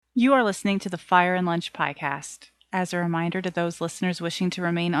You are listening to the Fire and Lunch podcast. As a reminder to those listeners wishing to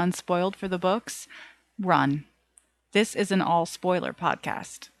remain unspoiled for the books, run. This is an all-spoiler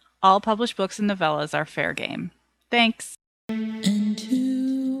podcast. All published books and novellas are fair game. Thanks. And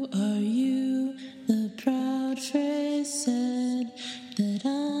who are you? The proud phrase said that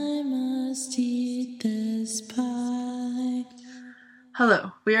I must eat this pie.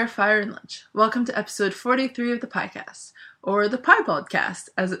 Hello, we are Fire and Lunch. Welcome to episode 43 of the Piecast, or the Pie Podcast,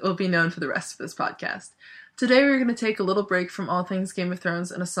 as it will be known for the rest of this podcast. Today we're going to take a little break from all things Game of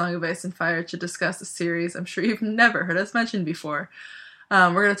Thrones and A Song of Ice and Fire to discuss a series I'm sure you've never heard us mention before.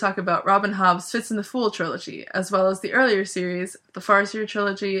 We're going to talk about Robin Hobb's Fitz and the Fool trilogy, as well as the earlier series, the Farseer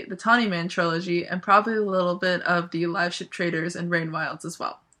trilogy, the Tawny Man trilogy, and probably a little bit of the Live Ship Traders and Rain Wilds as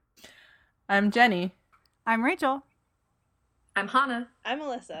well. I'm Jenny. I'm Rachel. I'm Hannah. I'm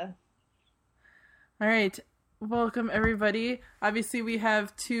Alyssa. All right. Welcome, everybody. Obviously, we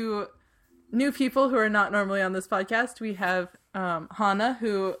have two new people who are not normally on this podcast. We have Hannah,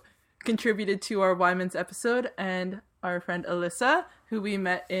 who contributed to our Wyman's episode, and our friend Alyssa, who we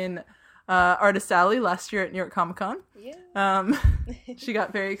met in Artist Alley last year at New York Comic Con. Yeah. She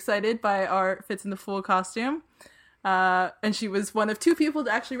got very excited by our Fitz and the Fool costume. And she was one of two people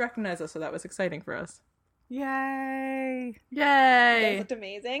to actually recognize us, so that was exciting for us. Yay! You Yay! guys looked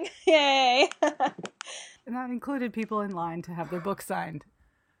amazing. Yay! And that included people in line to have their book signed.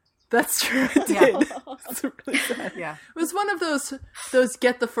 That's true. It Yeah. did. It's really sad. Yeah. It was one of those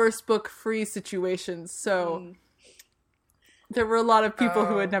get the first book free situations. So there were a lot of people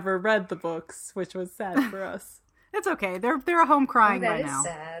who had never read the books, which was sad for us. It's okay. They're home crying That by is now.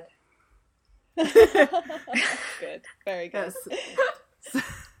 sad. Good. Very good. Yes.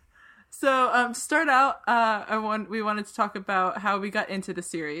 So to start out, we wanted to talk about how we got into the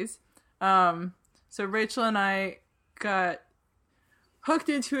series. So Rachel and I got hooked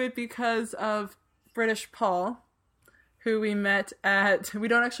into it because of British Paul, who we met at, we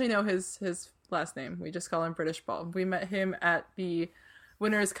don't actually know his last name. We just call him British Paul. We met him at the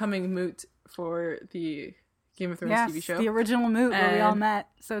Winter is Coming moot for the Game of Thrones Yes, TV show. the original moot where we all And- met.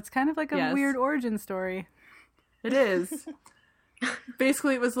 So it's kind of like a Yes. weird origin story. It is.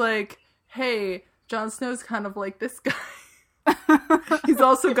 Basically, it was like, hey, Jon Snow's kind of like this guy. He's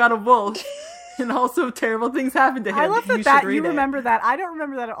also got a wolf. And also terrible things happen to him. I love You that should read you it. remember that. I don't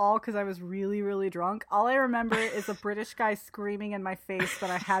remember that at all because I was really, really drunk. All I remember is a British guy screaming in my face that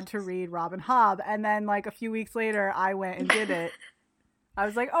I had to read Robin Hobb. And then like a few weeks later, I went and did it. I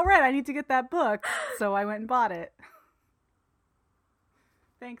was like, oh, right, I need to get that book. So I went and bought it.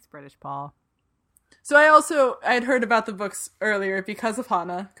 Thanks, British Paul. So I had heard about the books earlier because of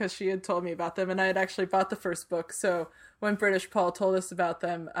Hannah, because she had told me about them, and I had actually bought the first book. So when British Paul told us about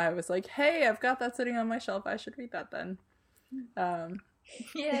them, I was like, hey, I've got that sitting on my shelf. I should read that then.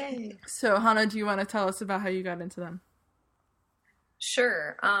 Yay. So Hannah, do you want to tell us about how you got into them?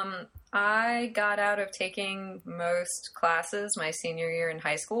 Sure. I got out of taking most classes my senior year in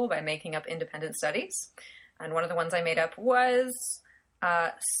high school by making up independent studies. And one of the ones I made up was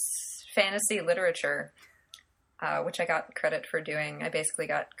fantasy literature, which I got credit for doing. I basically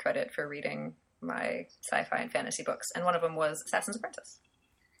got credit for reading my sci-fi and fantasy books. And one of them was Assassin's Apprentice.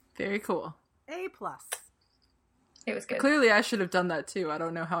 Very cool. A+. It was good. Clearly, I should have done that too. I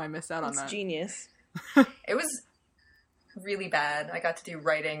don't know how I missed out on That's that. genius. It was really bad. I got to do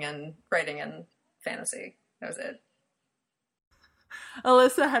writing and fantasy. That was it.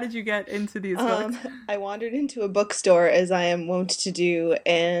 Alyssa, how did you get into these books? I wandered into a bookstore, as I am wont to do,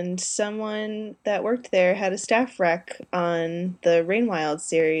 and someone that worked there had a staff rec on the Rain Wild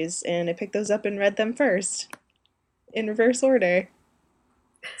series, and I picked those up and read them first, in reverse order.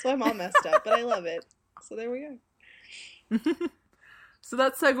 So I'm all messed up, but I love it. So there we go. So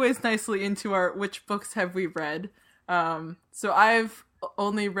that segues nicely into our which books have we read. So I've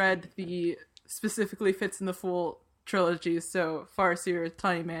only read the specifically Fitz and the Fool trilogies, so Farseer,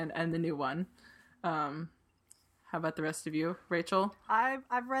 Tawny Man, and the new one. How about the rest of you? Rachel?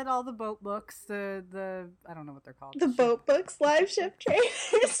 I've read all the boat books, the I don't know what they're called. The boat books, Live Ship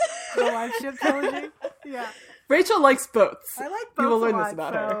Traders. The Live Ship trilogy? Yeah. Rachel likes boats. I like boats You will learn a lot, this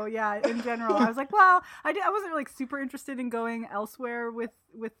about so her. yeah, in general, I was like, well, I wasn't like super interested in going elsewhere with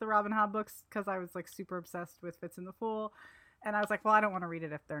the Robin Hobb books because I was like super obsessed with Fitz and the Fool, and I was like, well, I don't want to read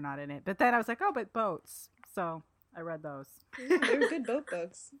it if they're not in it. But then I was like, oh, but boats, so I read those. Yeah, they were good boat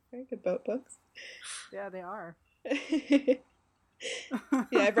books. Very good boat books. Yeah, they are. Yeah,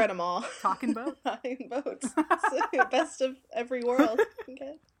 I've read them all. Talking boats. Talking boats. It's the best of every world.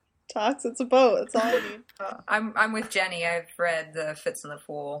 Okay. Talks, it's a boat. That's all I need. I'm with Jenny. I've read the Fitz and the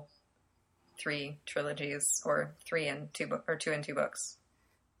Fool 3 trilogies, or 2 and 2 books.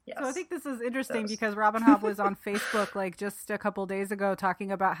 Yes. So I think this is interesting Those. because Robin Hobb was on Facebook like just a couple days ago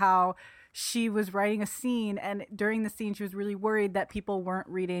talking about how she was writing a scene, and during the scene she was really worried that people weren't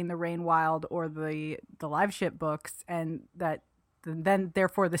reading the Rain Wild or the Live Ship books, and that then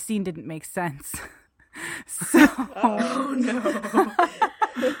therefore the scene didn't make sense. So Oh no.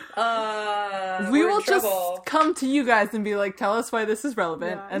 We We're will in just trouble. come to you guys and be like, tell us why this is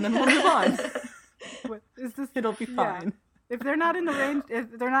relevant, Yeah. and then we'll move on. what is this? It'll be Yeah. fine. If they're not in the rain,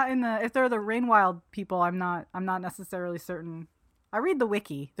 if they're the Rain Wild people, I'm not necessarily certain. I read the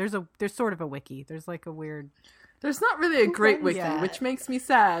wiki. There's sort of a wiki. There's like a weird. There's not really a great wiki, Yeah. which makes me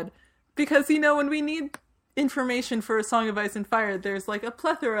sad. Because, when we need information for A Song of Ice and Fire, there's, like, a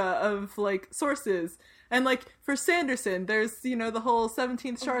plethora of, like, sources. And, like, for Sanderson, there's, the whole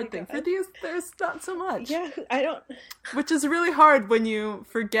 17th Shard thing. God. For these, there's not so much. Yeah, I don't. Which is really hard when you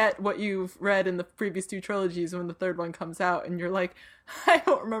forget what you've read in the previous two trilogies when the third one comes out, and you're like, I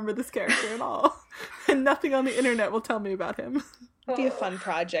don't remember this character at all. And nothing on the internet will tell me about him. It'd be a fun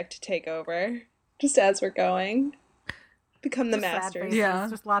project to take over, just as we're going. Become the Sad masters. faces, Yeah.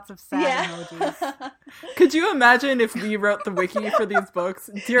 just lots of sad emojis. Yeah. Could you imagine if we wrote the wiki for these books?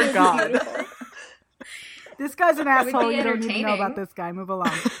 Dear God. Beautiful. This guy's an would be asshole. You don't need to know entertaining. about this guy. Move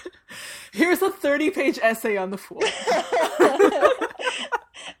along. Here's a 30-page essay on the Fool.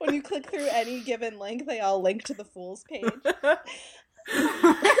 When you click through any given link, they all link to the Fool's page.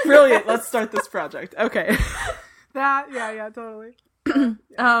 Brilliant. Let's start this project. Okay. Yeah, totally.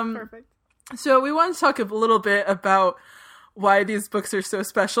 Perfect. So we want to talk a little bit about why these books are so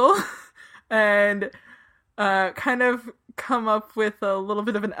special and kind of come up with a little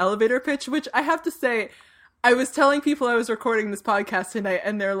bit of an elevator pitch, which I have to say, I was telling people I was recording this podcast tonight,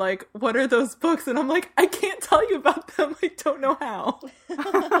 and they're like, what are those books? And I'm like, I can't tell you about them. I don't know how.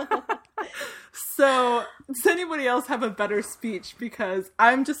 So, does anybody else have a better speech? Because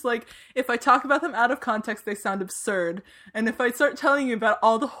I'm just like, if I talk about them out of context, they sound absurd. And if I start telling you about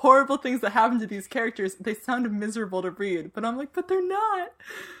all the horrible things that happen to these characters, they sound miserable to read. But I'm like, but they're not.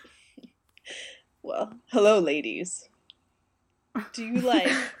 Well, hello, ladies. Do you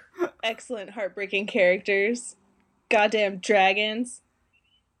like excellent, heartbreaking characters? Goddamn dragons?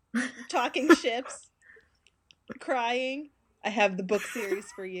 Talking ships? Crying? I have the book series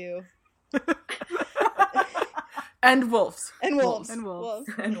for you. And wolves. And wolves. And wolves.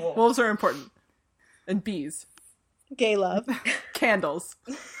 And wolves. Wolves are important. And bees. Gay love. Candles.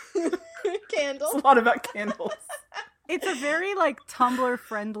 It's Candle. a lot about candles. It's a very like Tumblr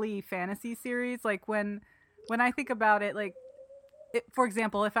friendly fantasy series. Like when I think about it, like for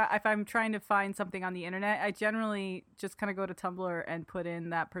example, if I'm trying to find something on the internet, I generally just kind of go to Tumblr and put in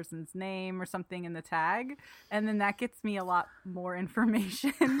that person's name or something in the tag, and then that gets me a lot more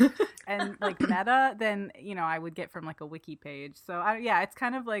information and like meta than I would get from like a wiki page. So it's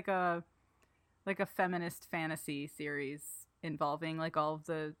kind of like a feminist fantasy series involving like all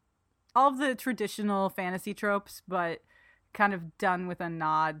of the traditional fantasy tropes, but kind of done with a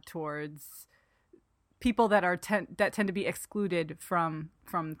nod towards people that tend to be excluded from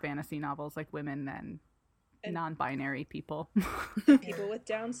fantasy novels, like women and non-binary people. People with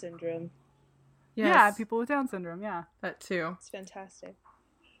Down syndrome. Yes, Yeah, people with Down syndrome. Yeah. that too. It's fantastic.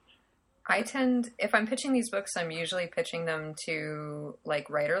 If I'm pitching these books, I'm usually pitching them to like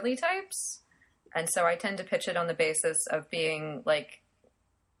writerly types. And so I tend to pitch it on the basis of being like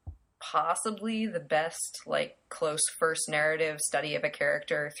possibly the best, like close first narrative study of a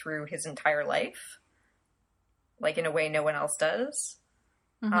character through his entire life. Like in a way no one else does.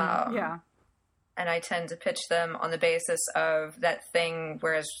 Yeah. And I tend to pitch them on the basis of that thing,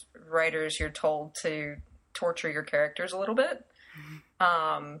 whereas writers, you're told to torture your characters a little bit.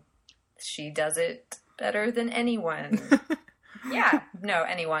 She does it better than anyone. Yeah, no,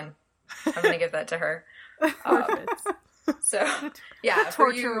 anyone. I'm going to give that to her. So, yeah.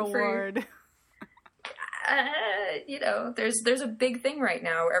 Torture award. There's a big thing right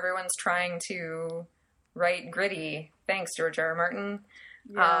now where everyone's trying to write gritty. Thanks, George R. R. Martin.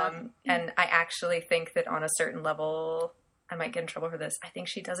 Yeah. And I actually think that on a certain level, I might get in trouble for this. I think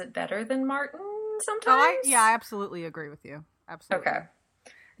she does it better than Martin sometimes. I absolutely agree with you. Absolutely. Okay.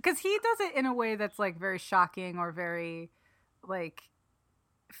 Because he does it in a way that's like very shocking or very like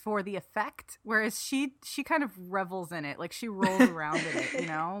for the effect, whereas she kind of revels in it. Like she rolls around in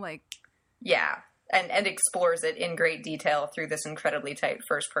it, like. Yeah. And explores it in great detail through this incredibly tight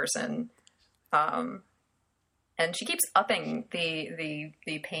first person. And she keeps upping the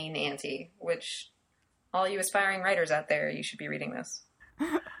pain ante, which all you aspiring writers out there, you should be reading this.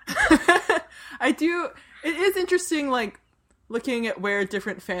 I do. It is interesting, like, looking at where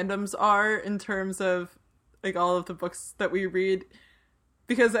different fandoms are in terms of, like, all of the books that we read.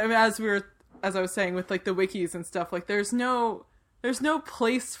 because I mean, as I was saying with like the wikis and stuff, like there's no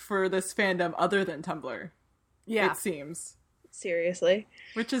place for this fandom other than Tumblr. Yeah. It seems. Seriously.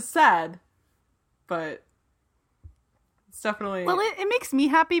 Which is sad, but it's definitely... Well, it makes me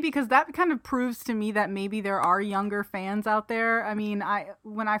happy because that kind of proves to me that maybe there are younger fans out there. I mean,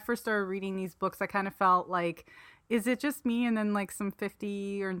 when I first started reading these books, I kind of felt like, is it just me and then like some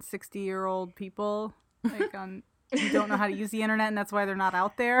 50 or 60-year-old people like who don't know how to use the internet and that's why they're not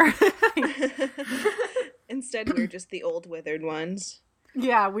out there? Instead, we're just the old withered ones.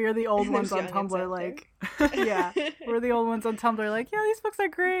 Yeah, we're the old ones on youngins Tumblr, out like, yeah, we're the old ones on Tumblr, like, yeah, these books are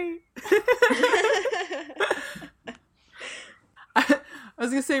great. I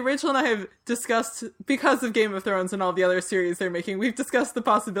was going to say, Rachel and I have discussed, because of Game of Thrones and all the other series they're making, we've discussed the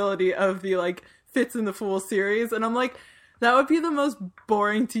possibility of the, like, Fitz and the Fool series, and I'm like, that would be the most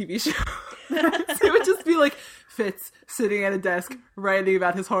boring TV show. It would just be, like, Fitz sitting at a desk writing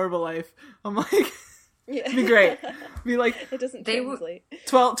about his horrible life. I'm like... Yeah. It'd be great. It'd be like it doesn't translate.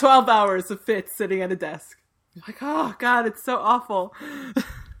 12 hours of Fitz sitting at a desk. You're like, oh god, it's so awful.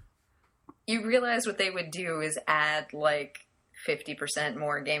 You realize what they would do is add like 50%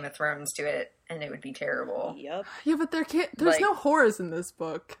 more Game of Thrones to it, and it would be terrible. Yep. Yeah, but there's no horrors in this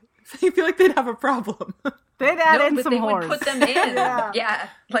book. I feel like they'd have a problem. They'd add in but some they horrors. would put them in. Yeah. Yeah,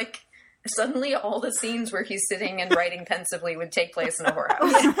 like suddenly all the scenes where he's sitting and writing pensively would take place in a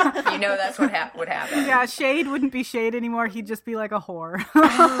whorehouse. You know that's what would happen. Yeah, Shade wouldn't be Shade anymore. He'd just be like a whore.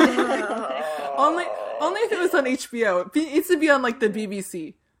 Only if it was on HBO. It needs to be on like the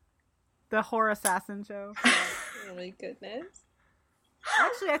BBC. The Whore Assassin show. Oh my goodness.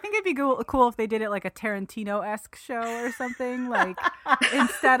 Actually, I think it'd be cool if they did it like a Tarantino-esque show or something. Like,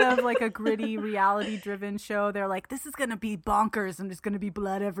 instead of like a gritty reality-driven show, they're like, this is going to be bonkers and there's going to be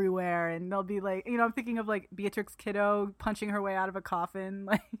blood everywhere. And they'll be like, you know, I'm thinking of like Beatrix Kiddo punching her way out of a coffin.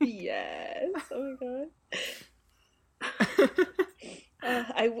 Like, Yes. Oh my god.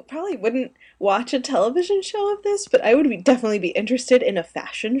 I probably wouldn't watch a television show of this, but I would definitely be interested in a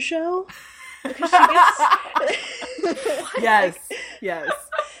fashion show. Because she gets... Yes.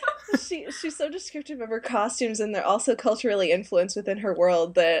 She's so descriptive of her costumes, and they're also culturally influenced within her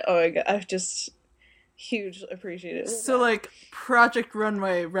world that, oh my god, I've just huge appreciated. So like Project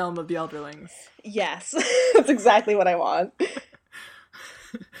Runway Realm of the Elderlings. Yes. That's exactly what I want.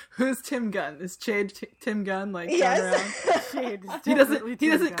 Who's Tim Gunn? Is Shade Tim Gunn like Yes. going around? Shade is He definitely Tim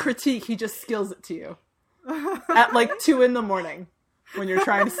doesn't Gunn. critique, he just skills it to you. At like 2 a.m. when you're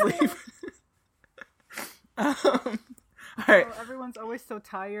trying to sleep. All right. Oh, everyone's always so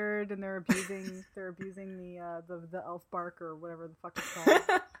tired, and they're abusing the elf bark or whatever the fuck it's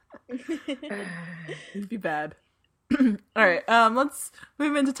called. It'd be bad. All right, let's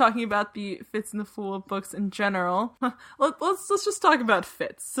move into talking about the Fitz and the Fool books in general. Let's just talk about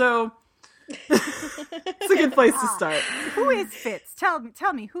Fitz. So it's a good place to start. Who is Fitz? Tell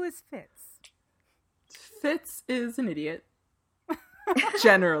me, who is Fitz? Fitz is an idiot.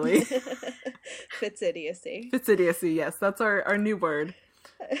 Generally. Fitz idiocy. Fitz idiocy, yes, that's our new word.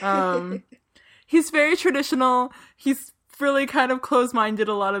 He's very traditional. He's really kind of close-minded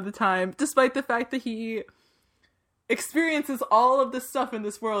a lot of the time, despite the fact that he experiences all of this stuff in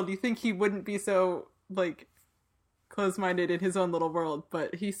this world. You think he wouldn't be so, like, close-minded in his own little world,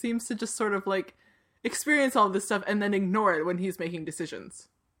 but he seems to just sort of, like, experience all of this stuff and then ignore it when he's making decisions.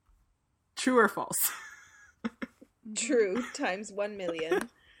 True or false? True, times 1,000,000.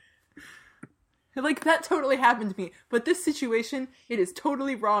 Like, that totally happened to me, but this situation, it is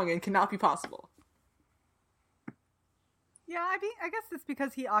totally wrong and cannot be possible. Yeah, I mean, I guess it's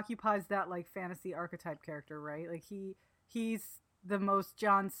because he occupies that like fantasy archetype character, right? Like he's the most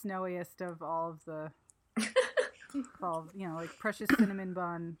Jon Snowiest of all of the, all, you know, like precious cinnamon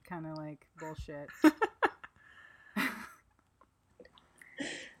bun kind of like bullshit.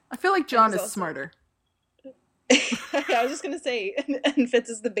 I feel like Jon is also- smarter. I was just gonna say, and Fitz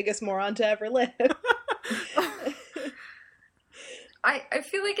is the biggest moron to ever live. I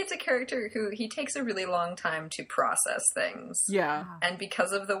feel like it's a character who he takes a really long time to process things. Yeah. And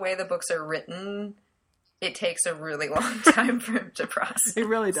because of the way the books are written, it takes a really long time for him to process. It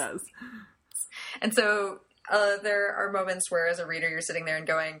really does. And so there are moments where, as a reader, you're sitting there and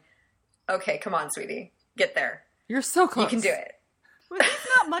going, okay, come on, sweetie, get there. You're so close. You can do it. Well, he's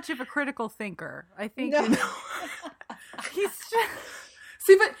not much of a critical thinker. I think No. he's just,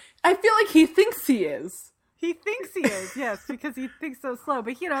 See, but I feel like he thinks he is. he thinks he is, yes, because he thinks so slow.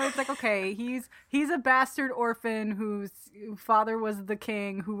 But you know, it's like, okay, he's a bastard orphan whose father was the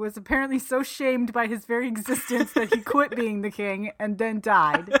king, who was apparently so shamed by his very existence that he quit being the king and then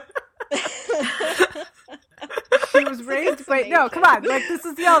died. he was raised. Wait, no, come on. Like, this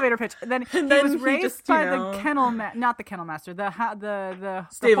is the elevator pitch. And then he was raised by the not the kennel master, the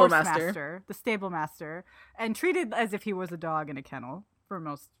stable horse master, the stable master, and treated as if he was a dog in a kennel for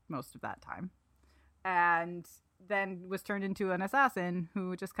most of that time, and then was turned into an assassin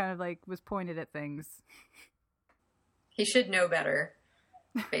who just kind of like was pointed at things. He should know better,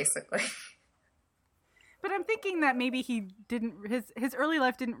 basically. But I'm thinking that maybe he didn't. His early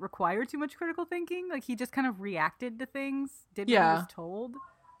life didn't require too much critical thinking. Like, he just kind of reacted to things, did what he was told.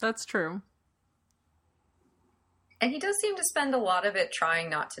 That's true. And he does seem to spend a lot of it trying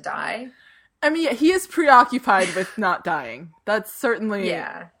not to die. I mean, yeah, he is preoccupied with not dying. That's certainly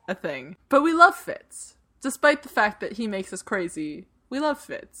a thing. But we love Fitz. Despite the fact that he makes us crazy, we love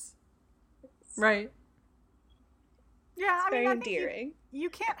Fitz. Right? Yeah, I mean, very I think endearing. You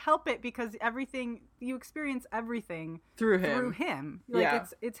can't help it because you experience everything through him. Like,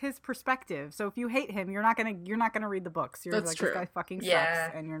 it's his perspective. So if you hate him, you're not gonna read the books. You're That's like, true. This guy fucking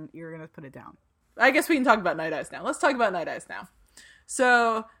sucks, and you're gonna put it down. I guess we can talk about Night Eyes now. Let's talk about Night Eyes now.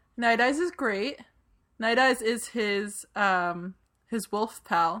 So Night Eyes is great. Night Eyes is his wolf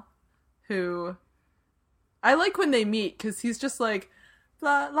pal, who I like when they meet because he's just like,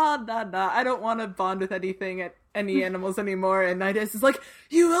 blah, blah, blah, blah. I don't want to bond with any animals anymore. And Night Eyes is like,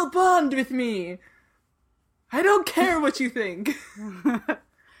 you will bond with me. I don't care what you think.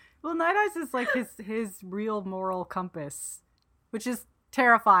 Well, Night Eyes is like his real moral compass, which is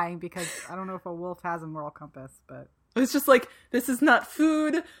terrifying because I don't know if a wolf has a moral compass, but it's just like, this is not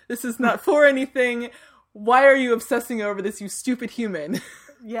food. This is not for anything. Why are you obsessing over this, you stupid human?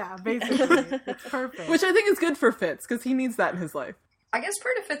 Yeah, basically. It's perfect. Which I think is good for Fitz, because he needs that in his life. I guess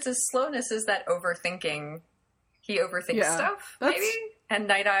part of Fitz's slowness is that overthinking. He overthinks stuff, maybe? And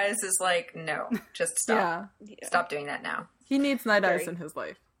Night Eyes is like, no, just stop. Yeah. Stop doing that now. He needs Night Eyes in his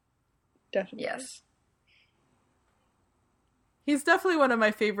life. Definitely. Yes. He's definitely one of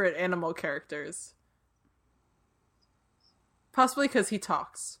my favorite animal characters. Possibly because he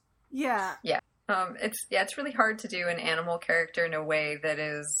talks. Yeah. Yeah. It's really hard to do an animal character in a way that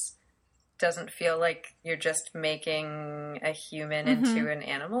doesn't feel like you're just making a human into an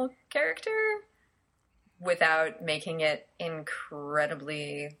animal character without making it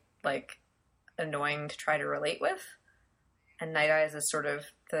incredibly, like, annoying to try to relate with. And Night Eyes is sort of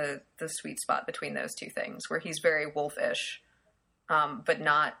the sweet spot between those two things, where he's very wolfish, but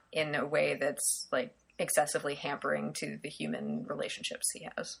not in a way that's, like, excessively hampering to the human relationships he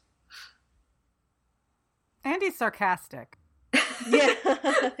has. And he's sarcastic. Yeah.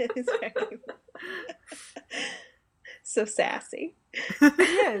 It's very... so sassy. He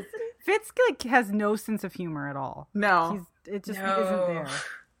is. Fitz, like, has no sense of humor at all. No. It just isn't there.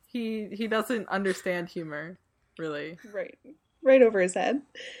 He doesn't understand humor, really. Right over his head.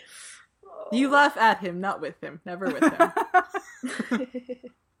 You laugh at him, not with him. Never with him.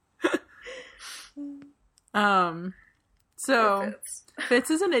 So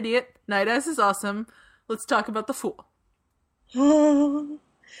Fitz is an idiot. Night Eyes is awesome. Let's talk about the Fool. I'm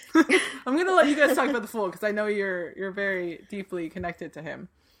gonna let you guys talk about the Fool because I know you're very deeply connected to him,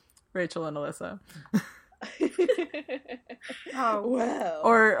 Rachel and Alyssa. Oh wow!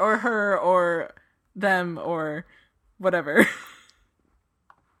 Or her, or them, or whatever.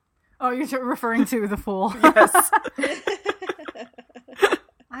 Oh, you're referring to the Fool. Yes.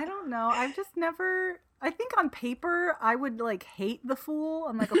 I don't know. I've just never... I think on paper, I would, like, hate the Fool.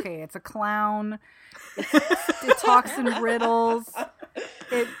 I'm like, okay, it's a clown. It talks in riddles.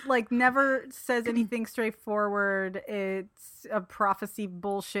 It, like, never says anything straightforward. It's a prophecy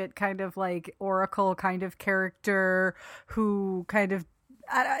bullshit kind of, like, oracle kind of character who kind of...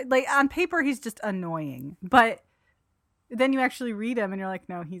 like, on paper, he's just annoying. But... then you actually read him and you're like,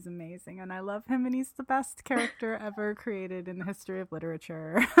 no, he's amazing. And I love him and he's the best character ever created in the history of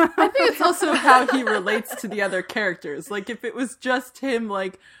literature. I think it's also how he relates to the other characters. Like, if it was just him,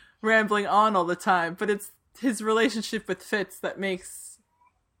 like, rambling on all the time, but it's his relationship with Fitz that makes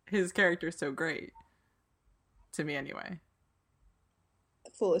his character so great. To me, anyway.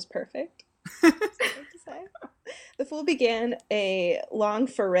 The Fool is perfect. The Fool began a long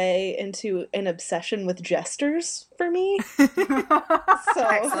foray into an obsession with jesters for me. So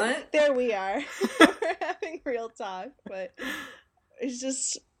Excellent. there we are. We're having real talk, but it's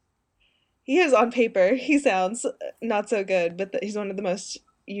just, he is on paper. He sounds not so good, but he's one of the most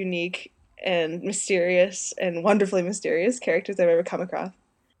unique and mysterious and wonderfully mysterious characters I've ever come across.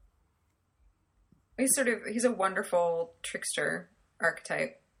 He's a wonderful trickster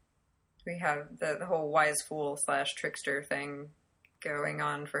archetype. We have the whole wise fool / trickster thing going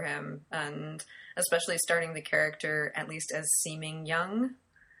on for him, and especially starting the character at least as seeming young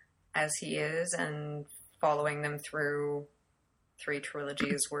as he is, and following them through 3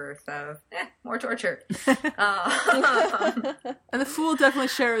 trilogies worth of more torture. And the Fool definitely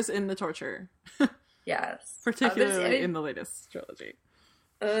shares in the torture. Yes. Particularly in the latest trilogy.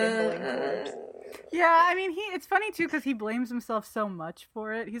 Yeah, I mean, it's funny too because he blames himself so much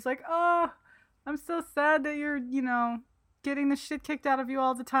for it. He's like, "Oh, I'm so sad that you're, getting the shit kicked out of you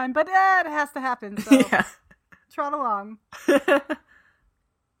all the time, but it has to happen. So trot along."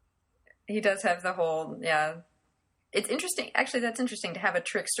 He does have the whole, It's interesting. Actually, that's interesting to have a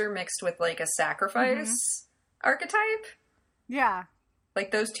trickster mixed with like a sacrifice archetype. Yeah.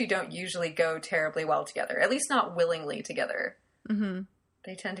 Like those two don't usually go terribly well together. At least not willingly together. Mm-hmm.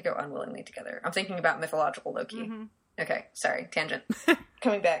 They tend to go unwillingly together. I'm thinking about mythological Loki. Mm-hmm. Okay, sorry, tangent.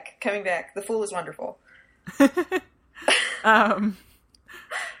 Coming back. The Fool is wonderful.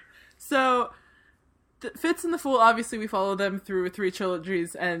 So, Fitz and the Fool, obviously we follow them through 3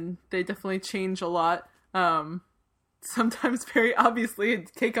 trilogies, and they definitely change a lot. Sometimes very obviously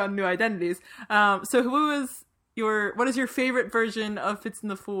take on new identities. So what is your favorite version of Fitz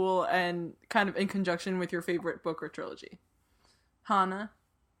and the Fool, and kind of in conjunction with your favorite book or trilogy? Hannah?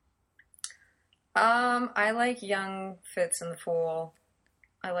 I like young Fitz and the Fool.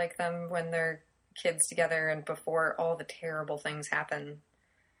 I like them when they're kids together and before all the terrible things happen.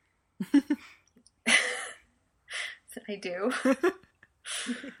 I do.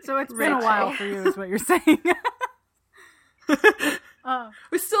 So it's been a while for you, is what you're saying.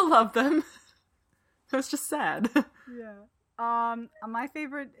 We still love them. It was just sad. Yeah. My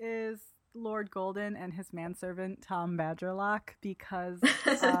favorite is Lord Golden and his manservant Tom Badgerlock because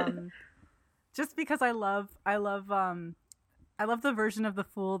just because I love the version of the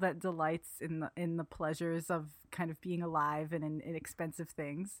Fool that delights in the pleasures of kind of being alive and in inexpensive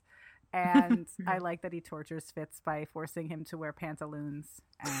things. And I like that he tortures Fitz by forcing him to wear pantaloons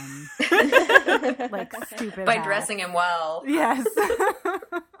and like stupid by hats. dressing him well. Yes.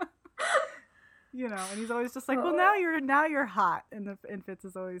 And he's always just like, well, now you're hot, and Fitz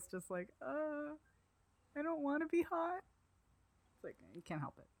is always just like, I don't want to be hot. It's like, you can't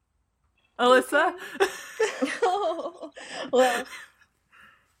help it. Alyssa? Well,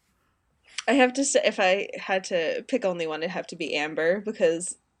 I have to say, if I had to pick only one, it'd have to be Amber,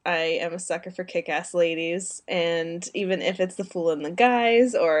 because I am a sucker for kick-ass ladies, and even if it's the Fool and the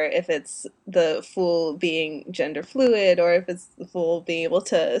guys, or if it's the Fool being gender fluid, or if it's the Fool being able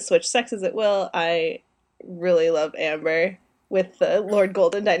to switch sexes at will, I really love Amber, with the Lord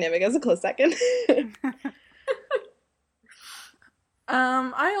Golden dynamic as a close second.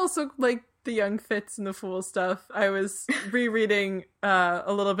 I also like the young Fitz and the Fool stuff. I was rereading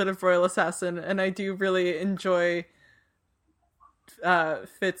a little bit of Royal Assassin, and I do really enjoy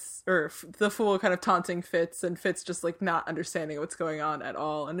Fitz, or the Fool kind of taunting Fitz, and Fitz just like not understanding what's going on at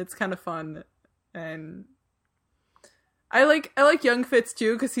all, and it's kind of fun. And I like young Fitz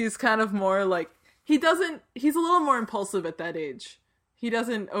too, because he's kind of more like, he's a little more impulsive at that age. He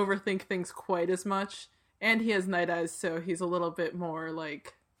doesn't overthink things quite as much, and he has night eyes, so he's a little bit more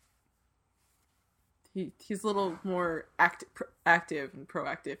like, he's a little more active and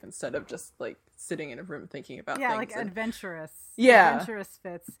proactive instead of just like sitting in a room thinking about things. Yeah, like adventurous. Yeah. Adventurous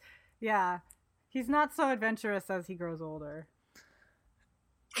Fitz. Yeah. He's not so adventurous as he grows older.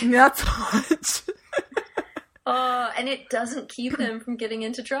 Not so much. And it doesn't keep him from getting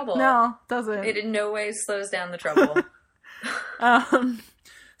into trouble. No, doesn't. It in no way slows down the trouble.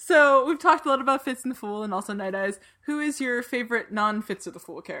 So we've talked a lot about Fitz and the Fool and also Night Eyes. Who is your favorite non-Fitz or the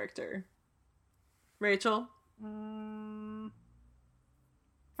Fool character? Rachel? I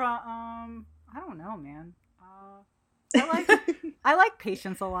don't know, man. I like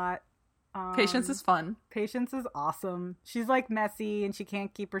Patience a lot. Patience is fun. Patience is awesome. She's like messy and she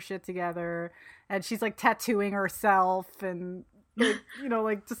can't keep her shit together, and she's like tattooing herself and like,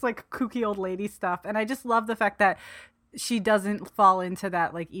 like just like kooky old lady stuff. And I just love the fact that she doesn't fall into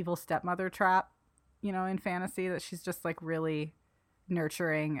that like evil stepmother trap, in fantasy, that she's just like really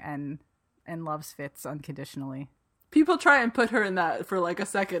nurturing and loves Fitz unconditionally. People try and put her in that for like a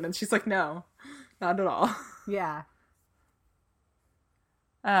second, and she's like, no, not at all. Yeah.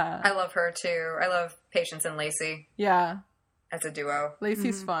 I love her too. I love Patience and Lacey. Yeah. As a duo.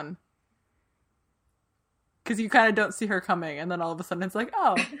 Lacey's fun. Because you kind of don't see her coming, and then all of a sudden it's like,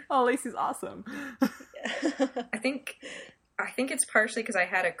 oh, Lacey's awesome. I think it's partially because I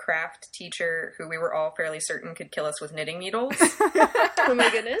had a craft teacher who we were all fairly certain could kill us with knitting needles. Oh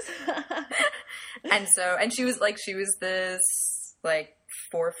my goodness. And she was this like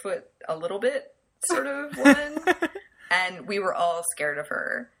 4 foot a little bit sort of woman, and we were all scared of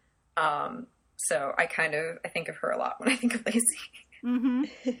her. So I think of her a lot when I think of Lacey. Mm-hmm.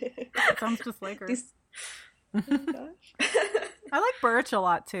 Sounds just like her. Gosh. I like Birch a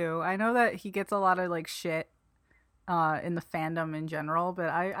lot too. I know that he gets a lot of like shit in the fandom in general, but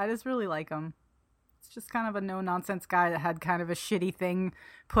I just really like him. It's just kind of a no nonsense guy that had kind of a shitty thing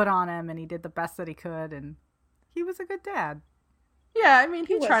put on him, and he did the best that he could, and he was a good dad. Yeah, I mean,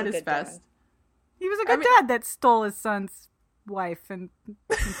 he was tried a his good best. dad. He was a good dad that stole his son's wife and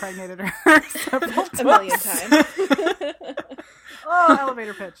impregnated her several times. A million times. Oh,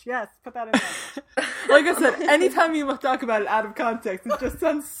 elevator pitch. Yes, put that in there. Like I said, anytime you talk about it out of context, it just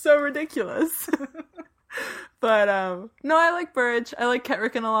sounds so ridiculous. But, no, I like Burge. I like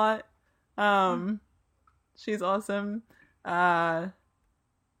Ketrican a lot. She's awesome. I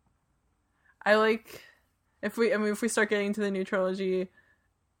like, if we start getting into the new trilogy,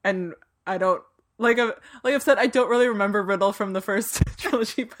 and I don't, like I've said, I don't really remember Riddle from the first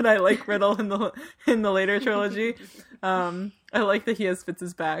trilogy, but I like Riddle in the later trilogy. I like that he has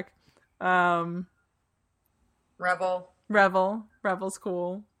Fitz's back. Revel's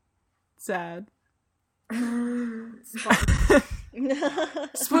cool. Sad.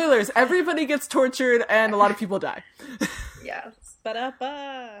 Spoilers, everybody gets tortured and a lot of people die. Yes.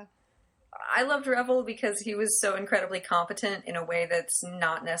 Ba-da-ba. I loved Revel because he was so incredibly competent in a way that's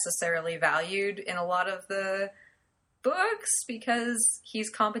not necessarily valued in a lot of the books, because he's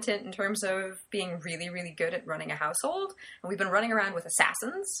competent in terms of being really, really good at running a household. And we've been running around with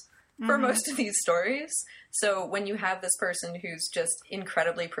assassins for most of these stories. So when you have this person who's just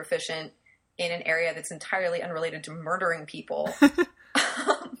incredibly proficient in an area that's entirely unrelated to murdering people,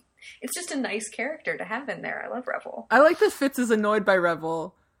 it's just a nice character to have in there. I love Revel. I like that Fitz is annoyed by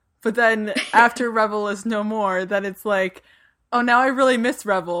Revel, but then after Revel is no more, then it's like, oh, now I really miss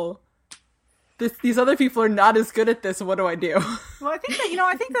Revel. These other people are not as good at this. What do I do? Well, I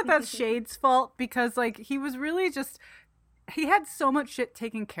think that that's Shade's fault, because like he was really just, he had so much shit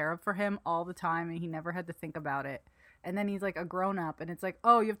taken care of for him all the time, and he never had to think about it. And then he's like a grown up, and it's like,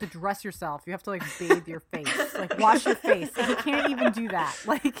 oh, you have to dress yourself. You have to like bathe your face, like wash your face. And he can't even do that.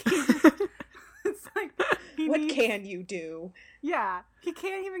 Like, it's like, What can you do? Yeah, he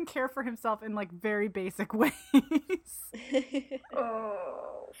can't even care for himself in like very basic ways.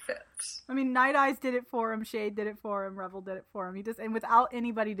 Oh, Fitz. I mean, Night Eyes did it for him. Shade did it for him. Revel did it for him. And without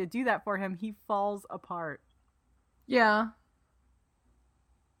anybody to do that for him, he falls apart. Yeah.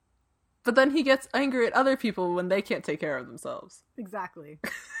 But then he gets angry at other people when they can't take care of themselves. Exactly.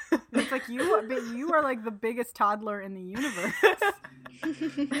 It's like you are like the biggest toddler in the universe.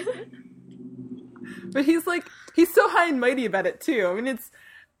 But he's so high and mighty about it too. I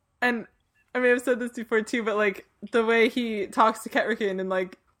mean, I've said this before too, but like the way he talks to Ketrican and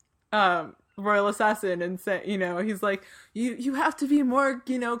like Royal Assassin, and say, he's like, you have to be more,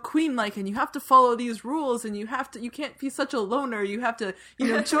 queen-like, and you have to follow these rules, and you can't be such a loner. You have to,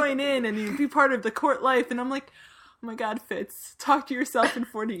 join in and you be part of the court life. And I'm like, oh my God, Fitz, talk to yourself in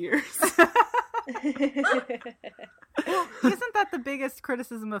 40 years. Well, isn't that the biggest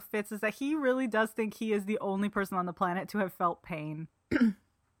criticism of Fitz, is that he really does think he is the only person on the planet to have felt pain?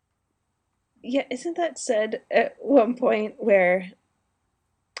 Yeah, isn't that said at one point where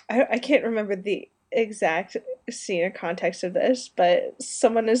I can't remember the exact scene or context of this, but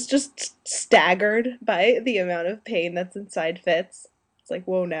someone is just staggered by the amount of pain that's inside Fitz. It's like,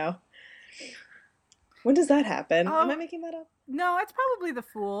 whoa, now. When does that happen? Am I making that up? No, it's probably the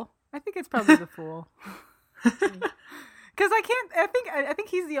Fool. I think it's probably the Fool. Because I think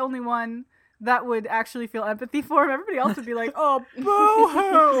he's the only one that would actually feel empathy for him. Everybody else would be like, oh,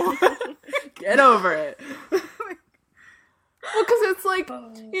 boo-hoo! Get over it. Well, because it's like,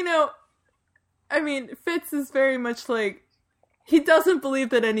 I mean, Fitz is very much like, he doesn't believe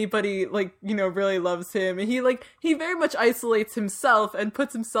that anybody, like, really loves him. And he very much isolates himself and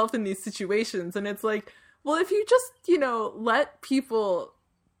puts himself in these situations. And it's like, well, if you just, let people,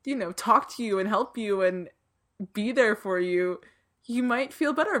 talk to you and help you and be there for you, you might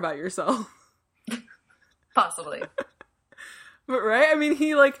feel better about yourself. Possibly. But right? I mean,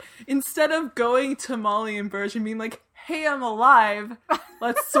 he, instead of going to Molly and Burge and being like, hey, I'm alive,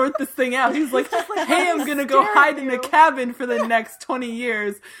 let's sort this thing out, he's like, hey, I'm gonna go hide in a cabin for the next 20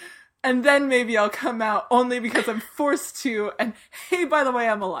 years, and then maybe I'll come out only because I'm forced to, and hey, by the way,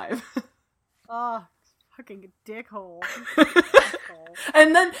 I'm alive. Oh, fucking dickhole.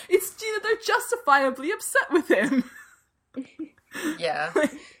 And then it's, they're justifiably upset with him. Yeah.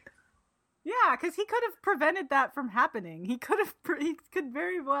 Yeah, because he could have prevented that from happening. He could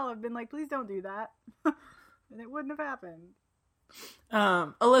very well have been like, please don't do that. And it wouldn't have happened.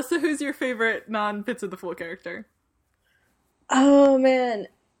 Alyssa, who's your favorite non-Fitz of the Fool character? Oh, man.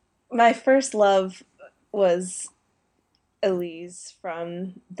 My first love was Elise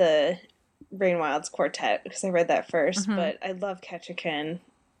from the Rainwild's Quartet because I read that 1st, but I love Ketchikan.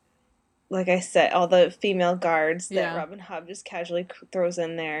 Like I said, all the female guards that Robin Hobb just casually throws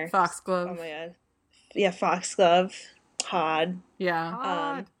in there. Foxglove. Oh my god. Yeah, Foxglove. Hod.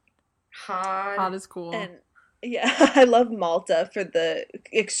 Yeah. Hod is cool. And yeah, I love Malta for the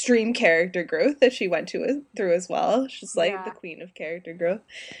extreme character growth that she went through as well. She's like the queen of character growth.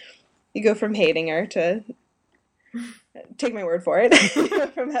 You go from hating her to, take my word for it,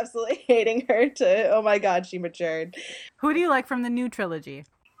 from absolutely hating her to, oh my god, she matured. Who do you like from the new trilogy?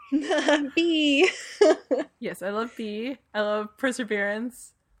 Bee. Yes, I love Bee. I love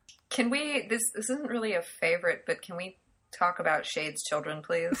Perseverance. Can we, this isn't really a favorite, but can we talk about Shade's children,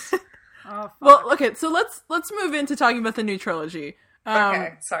 please? Oh, fuck. Well, okay, so let's move into talking about the new trilogy.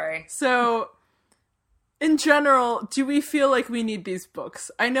 Okay, sorry. So, in general, do we feel like we need these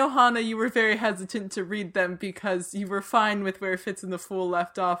books? I know, Hannah, you were very hesitant to read them because you were fine with where Fitz and the Fool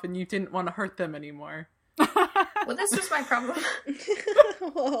left off and you didn't want to hurt them anymore. Well, this was my problem.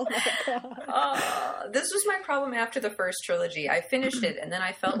 Oh my god. This was my problem after the first trilogy. I finished it, and then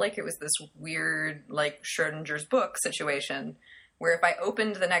I felt like it was this weird, like, Schrodinger's book situation, where if I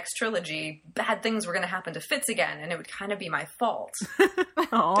opened the next trilogy, bad things were going to happen to Fitz again, and it would kind of be my fault.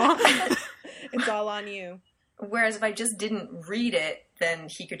 Aww. It's all on you. Whereas if I just didn't read it, then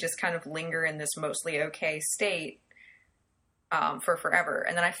he could just kind of linger in this mostly okay state for forever.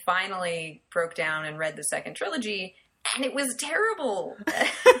 And then I finally broke down and read the second trilogy, and it was terrible.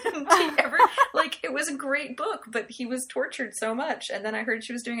 It was a great book, but he was tortured so much. And then I heard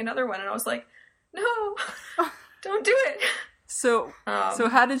she was doing another one, and I was like, no, don't do it. So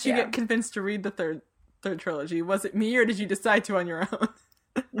how did you get convinced to read the third trilogy? Was it me, or did you decide to on your own?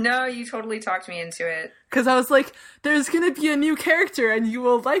 No, you totally talked me into it. Because I was like, there's going to be a new character, and you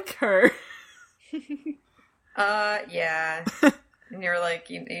will like her. Yeah. And you're like,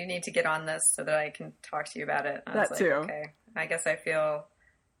 you need to get on this so that I can talk to you about it. I was That too. Okay, I guess I feel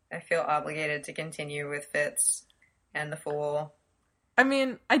obligated to continue with Fitz and the Fool. I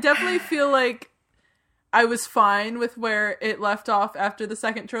mean, I definitely feel like I was fine with where it left off after the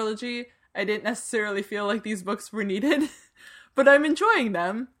second trilogy. I didn't necessarily feel like these books were needed, but I'm enjoying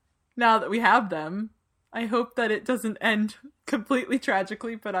them now that we have them. I hope that it doesn't end completely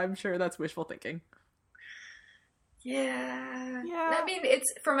tragically, but I'm sure that's wishful thinking. Yeah. Yeah. I mean,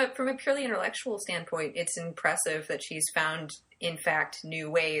 it's from a purely intellectual standpoint, it's impressive that she's found, in fact, new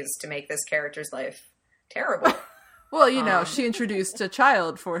ways to make this character's life terrible. Well, she introduced a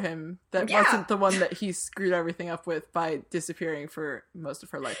child for him that wasn't the one that he screwed everything up with by disappearing for most of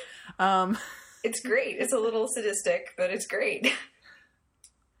her life. It's great. It's a little sadistic, but it's great.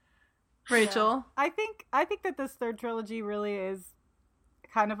 Rachel? I think that this third trilogy really is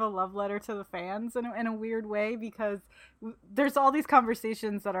kind of a love letter to the fans in a weird way, because there's all these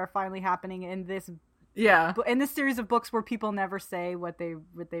conversations that are finally happening in this series of books where people never say what they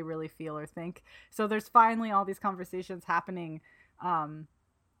really feel or think. So there's finally all these conversations happening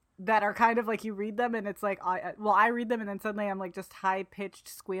that are kind of like, you read them and it's like, I read them and then suddenly I'm like just high pitched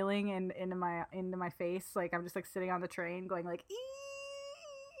squealing into my face, like I'm just like sitting on the train going like, "Ee,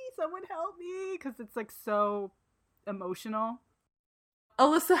 someone help me," because it's like so emotional.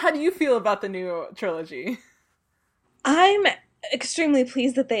 Alyssa, how do you feel about the new trilogy? I'm extremely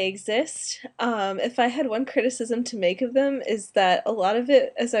pleased that they exist. If I had one criticism to make of them, is that a lot of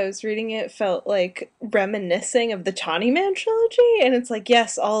it, as I was reading it, felt like reminiscing of the Tawny Man trilogy, and it's like,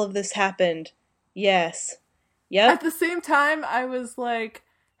 yes, all of this happened. Yes. Yep. At the same time, I was like,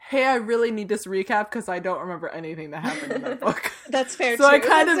 hey, I really need this recap because I don't remember anything that happened in that book. That's fair, so too.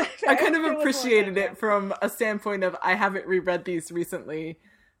 I kind of appreciated it from a standpoint of, I haven't reread these recently.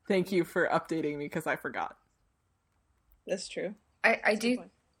 Thank you for updating me because I forgot. That's true. I do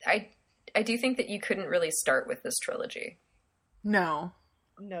think that you couldn't really start with this trilogy. No,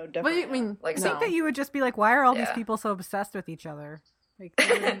 definitely. What do you mean? Like, I think that you would just be like, why are all these people so obsessed with each other? Like,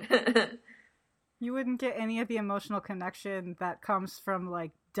 you wouldn't get any of the emotional connection that comes from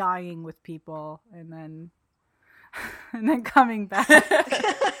like dying with people and then coming back.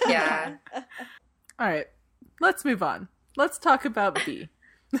 Yeah. All right, let's move on. Let's talk about Bee.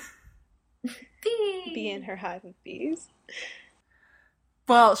 Bee and her hive of bees.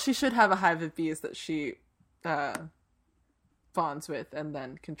 Well, she should have a hive of bees that she bonds with and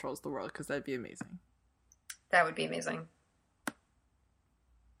then controls the world, because that'd be amazing. That would be amazing.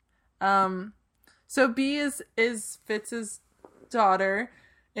 So Bee is Fitz's daughter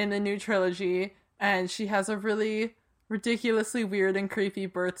in the new trilogy, and she has a really ridiculously weird and creepy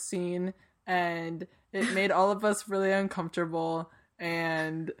birth scene, and it made all of us really uncomfortable,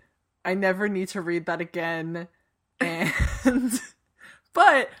 and I never need to read that again. And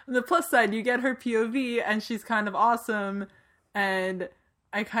But on the plus side, you get her POV, and she's kind of awesome, and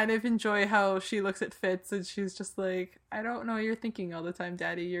I kind of enjoy how she looks at Fitz, and she's just like, I don't know what you're thinking all the time,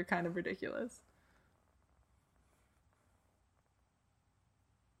 Daddy. You're kind of ridiculous.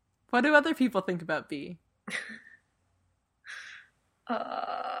 What do other people think about Bee?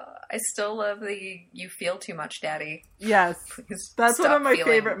 I still love the "you feel too much, Daddy." Yes, Please that's one stop of my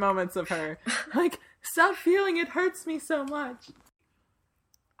feeling. favorite moments of her. Like, stop feeling, it hurts me so much.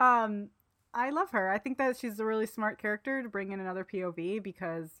 I love her. I think that she's a really smart character to bring in another POV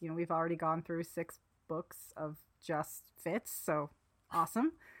because, you know, we've already gone through 6 books of just Fitz, so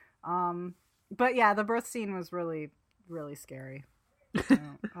awesome. But yeah, the birth scene was really, really scary.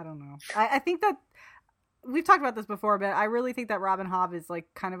 I don't know. I think that we've talked about this before, but I really think that Robin Hobb is like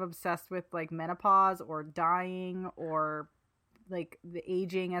kind of obsessed with like menopause or dying or like the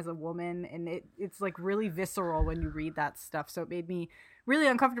aging as a woman, and it's like really visceral when you read that stuff. So it made me really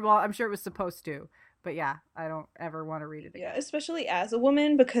uncomfortable. I'm sure it was supposed to, but yeah, I don't ever want to read it again. Yeah, especially as a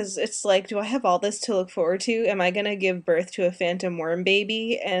woman, because it's like, do I have all this to look forward to? Am I gonna give birth to a phantom worm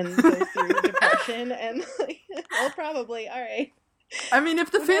baby and go through depression? And like, well, probably. All right. I mean,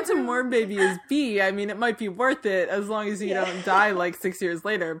 if the phantom worm baby is Bee, I mean, it might be worth it as long as you don't die like 6 years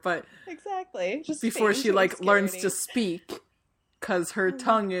later. But Exactly. Just before fade she into like learns to obscurity. speak, because her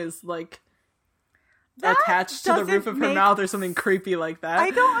tongue is like That attached to the roof of her doesn't mouth or make something creepy like that.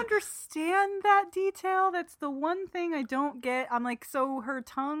 I don't understand that detail. That's the one thing I don't get. I'm like, so her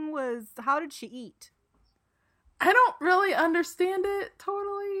tongue was, how did she eat? I don't really understand it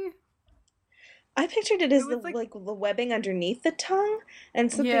totally. I pictured it as was like the webbing underneath the tongue, and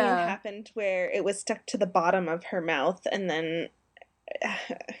something Yeah. happened where it was stuck to the bottom of her mouth, and then I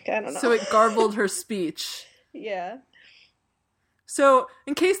don't know. So it garbled her speech. Yeah. So,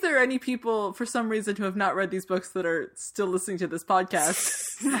 in case there are any people, for some reason, who have not read these books that are still listening to this podcast,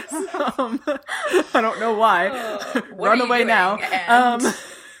 I don't know why. What Run are you away doing? now. And-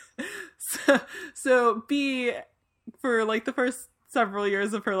 So Bee, for like the first several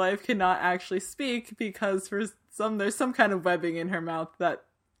years of her life, cannot actually speak because there's some kind of webbing in her mouth that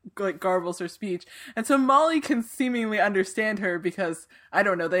like garbles her speech. And so Molly can seemingly understand her because, I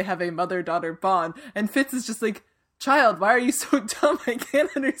don't know, they have a mother-daughter bond. And Fitz is just like, child, why are you so dumb? I can't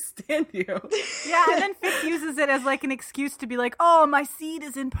understand you. Yeah, and then Fitz uses it as like an excuse to be like, oh, my seed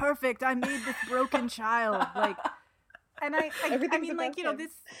is imperfect. I made this broken child. Like, and I Everything's mean, like, about you know, him.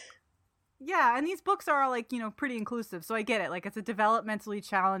 this, yeah, and these books are like, you know, pretty inclusive. So I get it. Like, it's a developmentally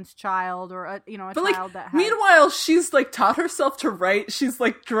challenged child or, a But child like, that has... meanwhile, she's like taught herself to write. She's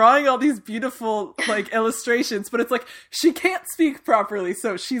like drawing all these beautiful like illustrations, but it's like she can't speak properly,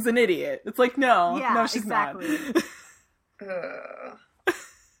 so she's an idiot. It's like, no, she's exactly. Ugh.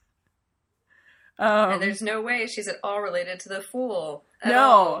 not. And there's no way she's at all related to the Fool. At No.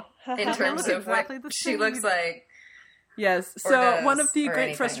 all, in They terms look of exactly what the she same. looks like. Yes. Or So does, one of the or great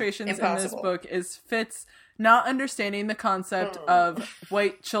anything. frustrations in this Impossible. book is Fitz not understanding the concept of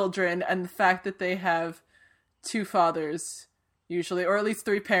white children and the fact that they have 2 fathers, usually, or at least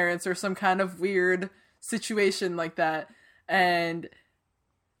 3 parents, or some kind of weird situation like that. And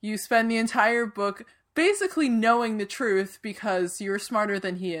you spend the entire book basically knowing the truth because you're smarter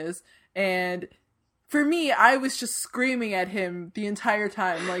than he is. And for me, I was just screaming at him the entire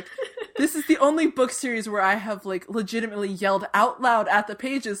time. Like, this is the only book series where I have, like, legitimately yelled out loud at the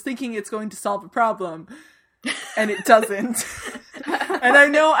pages thinking it's going to solve a problem. And it doesn't. And I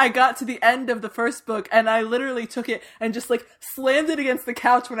know I got to the end of the first book and I literally took it and just, like, slammed it against the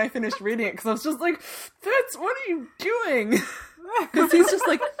couch when I finished reading it because I was just like, Fitz, what are you doing? Because he's just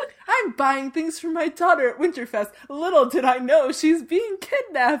like, I'm buying things for my daughter at Winterfest. Little did I know she's being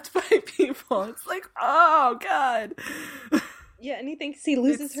kidnapped by people. It's like, oh, God. Yeah, and he thinks he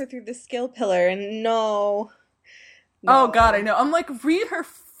loses her through the skill pillar, and no. Oh, God, I know. I'm like, read her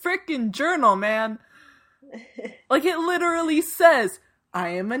freaking journal, man. Like, it literally says, I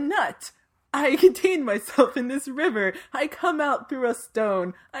am a nut. I contain myself in this river. I come out through a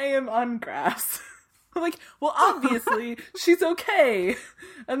stone. I am on grass. I'm like, well, obviously, she's okay.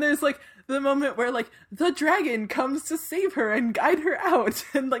 And there's, like, the moment where, like, the dragon comes to save her and guide her out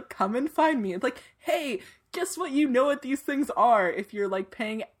and, like, come and find me. It's like, hey, guess what? You know what these things are if you're, like,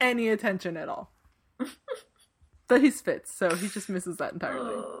 paying any attention at all. But he's Fitz, so he just misses that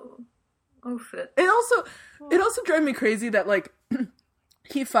entirely. Oh, Fitz. It also drives me crazy that, like,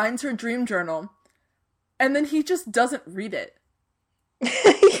 he finds her dream journal and then he just doesn't read it.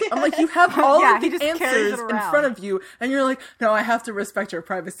 I'm like, you have all Yeah, of he the just carries answers it in around. front of you, and you're like, no, I have to respect her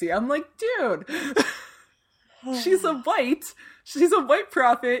privacy. I'm like, dude, she's a white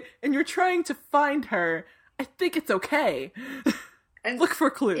prophet, and you're trying to find her. I think it's okay. And Look for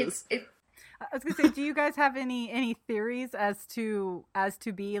clues. I was gonna say, do you guys have any theories as to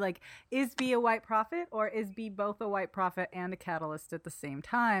B, like, is B a white prophet, or is B both a white prophet and a catalyst at the same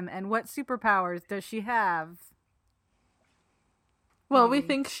time? And what superpowers does she have? Well, we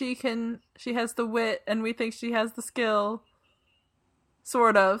think she has the wit, and we think she has the skill.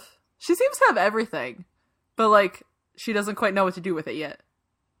 Sort of. She seems to have everything, but, like, she doesn't quite know what to do with it yet.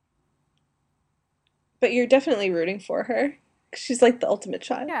 But you're definitely rooting for her. She's like the ultimate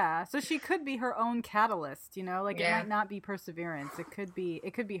child. Yeah, so she could be her own catalyst, you know? Like, Yeah. it might not be perseverance. It could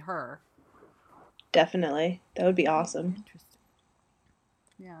be her. Definitely. That would be awesome. Interesting.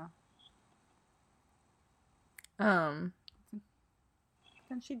 Yeah.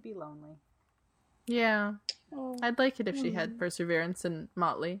 Then she'd be lonely. Yeah. Oh, I'd like it if she had perseverance and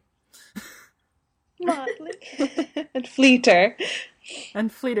Motley. Motley. And Fleeter.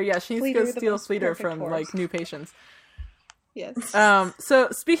 And Fleeter, yeah, she needs Fleeter, to go the steal most Fleeter perfect from, horse. like, New Patients. Yes. So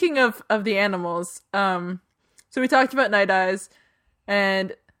speaking of the animals, so we talked about Night Eyes,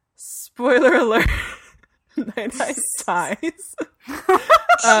 and spoiler alert, Night Eyes dies.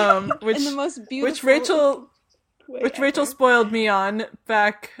 Which In the most beautiful which Rachel spoiled me on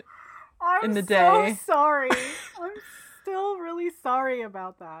back I'm in the day. so sorry. I'm still really sorry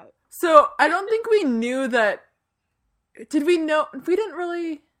about that. So I don't think we knew that. Did we know? We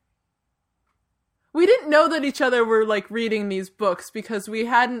didn't know that each other were, like, reading these books because we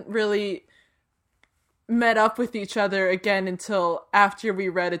hadn't really met up with each other again until after we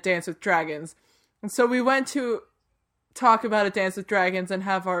read A Dance with Dragons. And so we went to talk about A Dance with Dragons and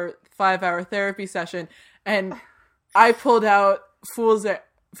have our 5-hour therapy session, and I pulled out Fool's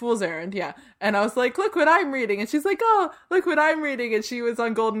Errand, yeah. And I was like, look what I'm reading. And she's like, oh, look what I'm reading. And she was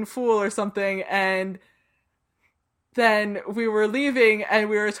on Golden Fool or something, and then we were leaving and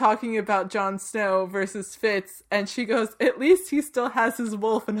we were talking about Jon Snow versus Fitz, and she goes, at least he still has his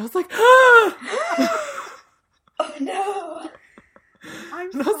wolf. And I was like, ah! Oh no! I'm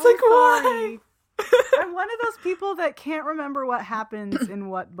And I so was like, sorry. why? I'm one of those people that can't remember what happens in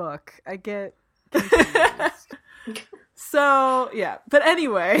what book. I get confused. So, yeah. But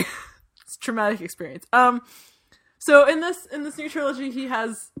anyway, it's a traumatic experience. So in this new trilogy, he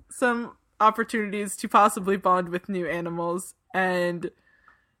has some opportunities to possibly bond with new animals, and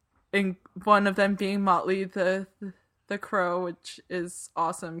in one of them being Motley the crow, which is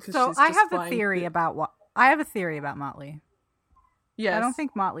awesome because So she's I just have a flying theory through- about what I have a theory about Motley. Yes, I don't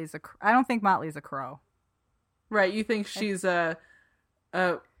think Motley's a crow. right. You think she's a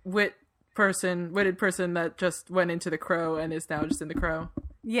witted person that just went into the crow and is now just in the crow.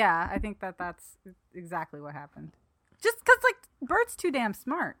 Yeah, I think that's exactly what happened. Just because, like, Bert's too damn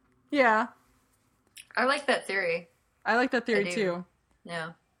smart. Yeah, I like that theory. I like that theory I do. too.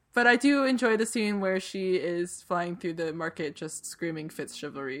 Yeah. But I do enjoy the scene where she is flying through the market just screaming Fitz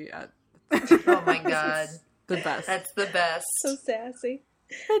chivalry at Oh my god. the best. That's the best. So sassy.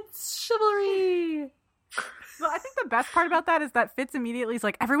 Fitz chivalry! Well, I think the best part about that is that Fitz immediately is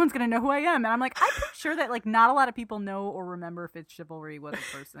like, everyone's gonna know who I am, and I'm like, I'm pretty sure that, like, not a lot of people know or remember Fitz Chivalry was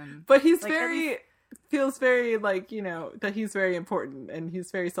a person. But he's Like, at very, feels very, like, you know, that he's very important and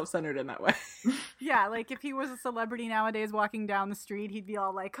he's very self-centered in that way. Yeah, like, if he was a celebrity nowadays walking down the street, he'd be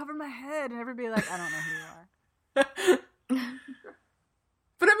all like, cover my head, and everybody like, I don't know who you are.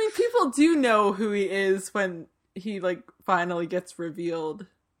 But I mean, people do know who he is when he, like, finally gets revealed.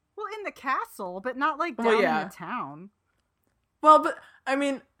 Well, in the castle, but not, like, down Well, yeah. in the town. Well, but, I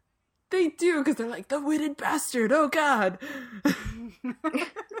mean, they do, because they're like, the witted bastard, oh god!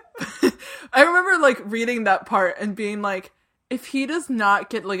 I remember, like, reading that part and being like, if he does not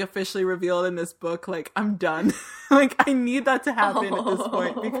get, like, officially revealed in this book, like, I'm done. Like, I need that to happen at this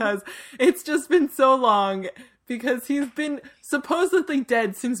point, because it's just been so long, because he's been supposedly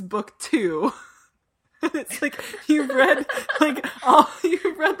dead since book 2. And it's like, you've read, like,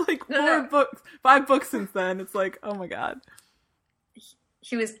 5 books since then. It's like, oh my god.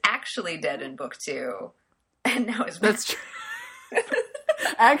 He was actually dead in book 2, and now he's That's true.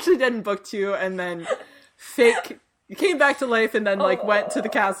 Actually dead in book 2, and then came back to life, and then, like, went to the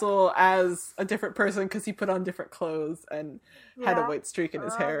castle as a different person because he put on different clothes and had a Yeah. white streak in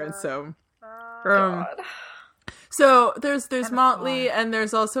his hair, and so... God. So there's Motley, and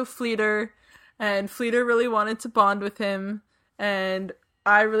there's also Fleeter, and Fleeter really wanted to bond with him, and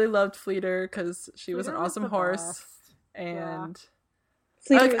I really loved Fleeter because she was an Fleeter awesome the horse, best. and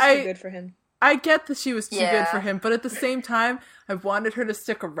Fleeter Like, was I- too good for him. I get that she was too good Yeah. for him, but at the same time, I wanted her to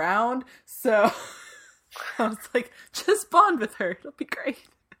stick around, so I was like, just bond with her, it'll be great.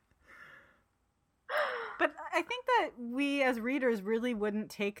 But I think that we as readers really wouldn't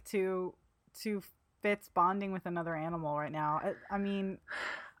take to Fitz bonding with another animal right now. I mean,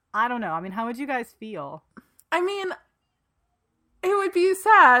 I don't know. I mean, how would you guys feel? I mean, it would be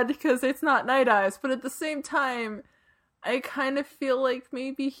sad because it's not Night Eyes, but at the same time, I kind of feel like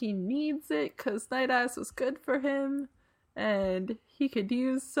maybe he needs it because Night Eyes was good for him and he could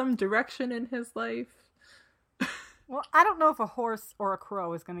use some direction in his life. Well, I don't know if a horse or a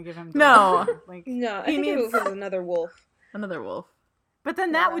crow is going to give him No. direction. Like, No, I He think needs- it was another wolf. Another wolf. but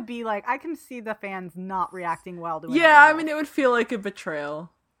then that would be like, I can see the fans not reacting well to it. Yeah, I mean, it would feel like a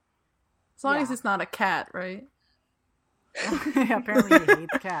betrayal. As long Yeah. as it's not a cat, right? Yeah, apparently he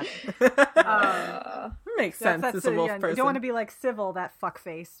hates cats. Makes sense as a wolf You person. don't want to be like Civil, that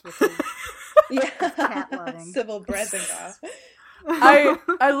fuckface with his Yeah. cat loving. Civil Brezingah.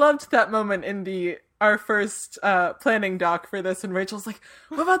 I loved that moment in our first planning doc for this, and Rachel's like,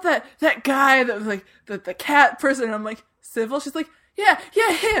 "What about that guy that was like the cat person?" And I'm like, "Civil." She's like, "Yeah,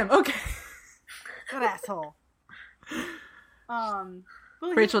 him." Okay. That asshole. Well,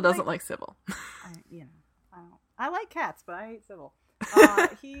 he- Rachel doesn't like Civil. I like cats, but I hate Civil.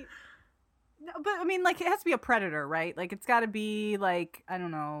 No, but I mean, like, it has to be a predator, right? Like, it's got to be like, I don't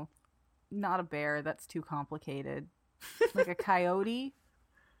know, not a bear. That's too complicated. Like a coyote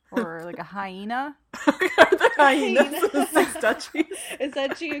or like a hyena. Are the hyenas the six duchies? Is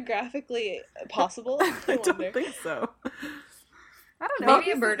that geographically possible? I don't wonder. think so. I don't know.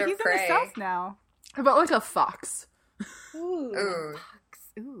 Maybe a bird of he's prey. in the south now. How about like a fox? Ooh. Ooh.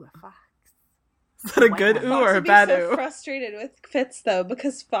 Ooh, a fox. Is that a White good one. ooh Fox or a would be bad so ooh? frustrated with Fitz though,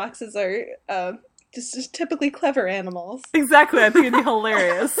 because foxes are just typically clever animals. Exactly, I think it'd be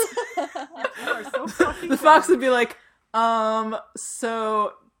hilarious. You are so fucking The fox would be like,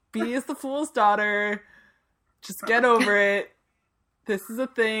 so B is the fool's daughter. Just get over it. This is a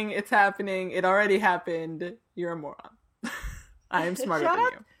thing. It's happening. It already happened. You're a moron. I am smarter than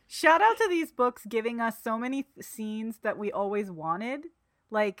you. Shout out to these books giving us so many scenes that we always wanted.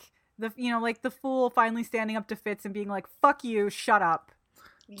 Like like the fool finally standing up to Fitz and being like, "Fuck you, shut up.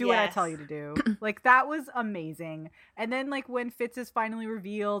 Do what I tell you to do." Like, that was amazing. And then, like, when Fitz is finally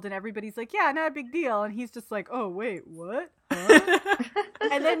revealed and everybody's like, "Yeah, not a big deal," and he's just like, "Oh, wait, what? Huh?"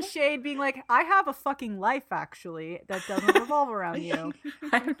 And then Shade being like, "I have a fucking life, actually, that doesn't revolve around you."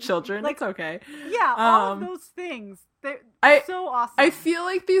 I have children. Like- It's okay. Yeah, all of those things. They're so awesome. I feel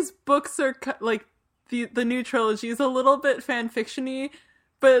like these books are like the new trilogy is a little bit fan fiction-y,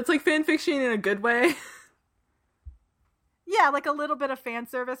 but it's like fan fiction in a good way. Yeah, like a little bit of fan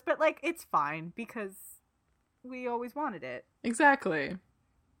service, but like it's fine because we always wanted it. Exactly.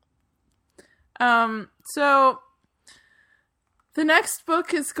 So the next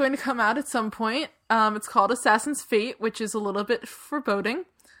book is going to come out at some point. It's called Assassin's Fate, which is a little bit foreboding.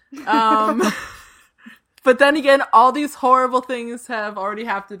 But then again, all these horrible things have already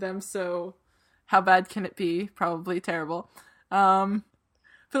happened to them, so how bad can it be? Probably terrible. We'll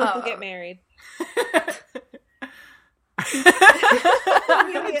get married.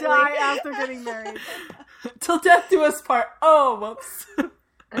 I'm gonna die after getting married. Till death do us part. Oh, whoops.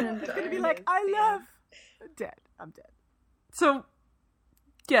 It's gonna be like, I love. Dead. I'm dead. So,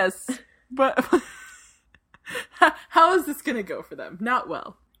 yes, but how is this going to go for them? Not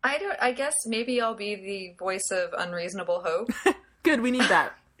well. I guess maybe I'll be the voice of unreasonable hope. Good, we need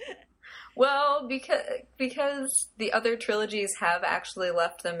that. Well, because the other trilogies have actually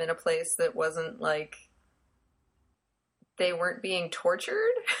left them in a place that wasn't like they weren't being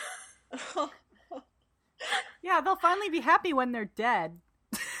tortured. Yeah, they'll finally be happy when they're dead.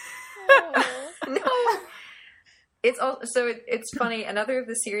 No. It's funny. Another of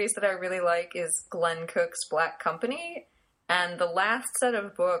the series that I really like is Glenn Cook's Black Company, and the last set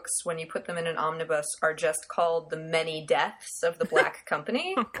of books, when you put them in an omnibus, are just called The Many Deaths of the Black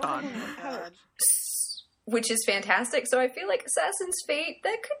Company, Oh, God. which is fantastic. So I feel like Assassin's Fate,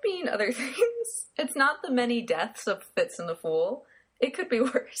 that could mean other things. It's not The Many Deaths of Fitz and the Fool. It could be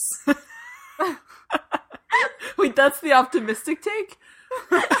worse. Wait, that's the optimistic take?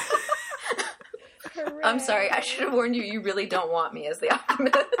 I'm sorry. I should have warned you. You really don't want me as the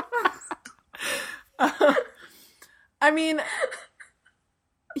optimist. I mean,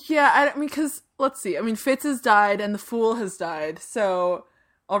 yeah, I mean, because, let's see. I mean, Fitz has died and the Fool has died, so,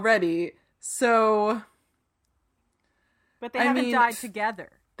 already. So, But they I haven't mean, died together.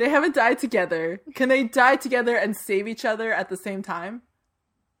 they haven't died together. Can they die together and save each other at the same time?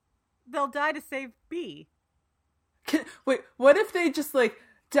 They'll die to save B. Wait, what if they just, like,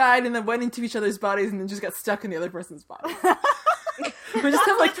 died and then went into each other's bodies and then just got stuck in the other person's body? We just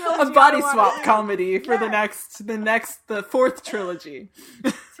have, like, a body swap comedy for the fourth trilogy.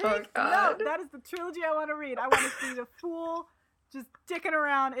 Oh, God. No, that is the trilogy I want to read. I want to see the Fool just dicking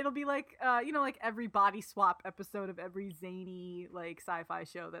around. It'll be like, like every body swap episode of every zany, like, sci-fi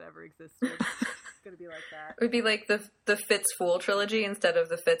show that ever existed. It's gonna be like that. It would be like the Fitz Fool trilogy instead of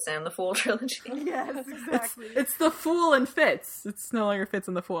the Fitz and the Fool trilogy. Yes, exactly. It's the Fool and Fitz. It's no longer Fitz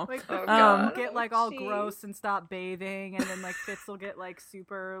and the Fool. Like, Oh, God. God. Get, like, all Jeez. gross and stop bathing, and then, like, Fitz will get, like,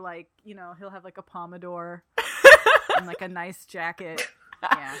 super, like, he'll have, like, a pomodoro and, like, a nice jacket.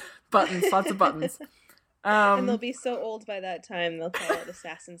 Yeah. Buttons, lots of buttons. And they'll be so old by that time, they'll call it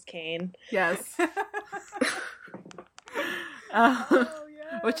Assassin's Cane. Yes. Oh,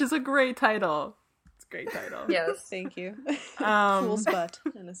 yeah. Which is a great title. It's a great title. Yes. Thank you. Um, Fool's Butt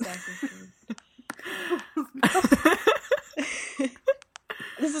and Assassin's Cane.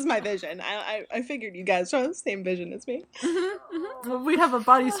 This is my vision. I figured you guys have the same vision as me. Well, we have a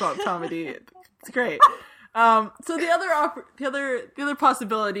body swap comedy. It's great. So the other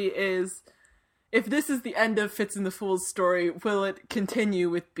possibility is, if this is the end of Fitz and the Fool's story, will it continue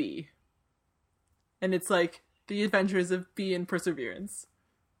with B? And it's like the adventures of B and Perseverance,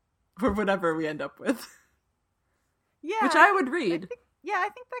 or whatever we end up with, Yeah. which I would read. I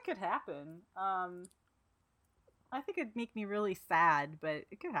think that could happen. I think it'd make me really sad, but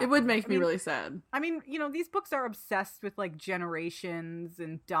it could happen. It would make I me mean, really sad. I mean, these books are obsessed with, like, generations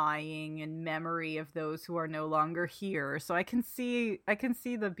and dying and memory of those who are no longer here. So I can see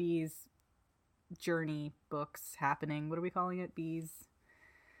the Bees journey books happening. What are we calling it? Bees.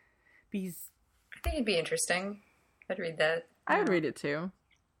 I think it'd be interesting. I'd read that. I would read it too.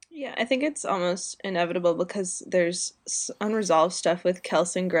 Yeah, I think it's almost inevitable because there's unresolved stuff with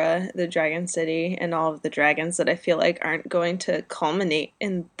Kelsingra, the Dragon City, and all of the dragons that I feel like aren't going to culminate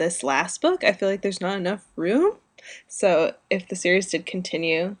in this last book. I feel like there's not enough room. So if the series did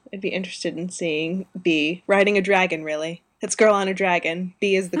continue, I'd be interested in seeing B riding a dragon, really. It's girl on a dragon.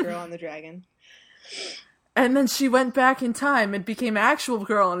 B is the girl on the dragon. And then she went back in time and became actual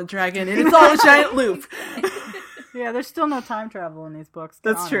girl on a dragon, and it's all a giant loop. Yeah, there's still no time travel in these books. Get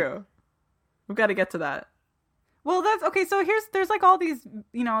That's on it. true. We've got to get to that. Well, that's okay. So there's like all these,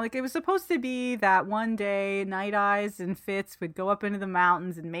 like it was supposed to be that one day Night Eyes and Fitz would go up into the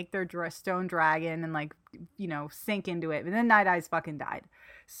mountains and make their stone dragon and, like, sink into it. And then Night Eyes fucking died.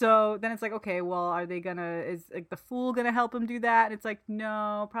 So then it's like, okay, well, is, like, the Fool gonna help him do that? And it's like,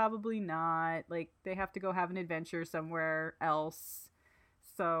 no, probably not. Like, they have to go have an adventure somewhere else.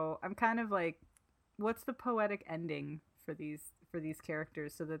 So I'm kind of like, what's the poetic ending for these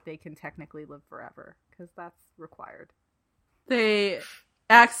characters so that they can technically live forever? Because that's required. They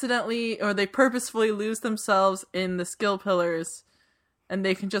accidentally or they purposefully lose themselves in the skill pillars, and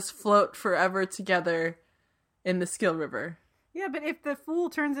they can just float forever together in the skill river. Yeah, but if the Fool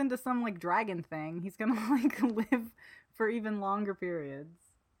turns into some, like, dragon thing, he's gonna, like, live for even longer periods.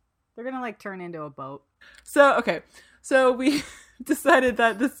 They're gonna, like, turn into a boat. So we decided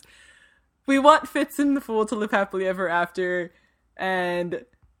that we want Fitz and the Fool to live happily ever after, and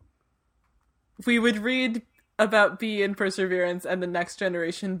we would read about B and Perseverance and the next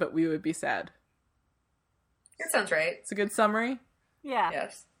generation, but we would be sad. That sounds right. It's a good summary? Yeah.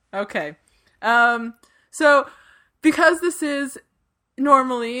 Yes. Okay. So, because this is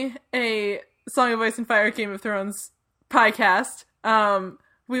normally a Song of Ice and Fire Game of Thrones podcast,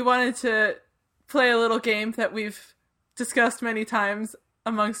 we wanted to play a little game that we've discussed many times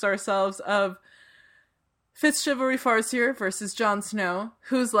amongst ourselves of Fitz Chivalry Farseer versus Jon Snow,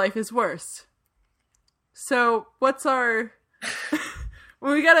 whose life is worse. So, what's our...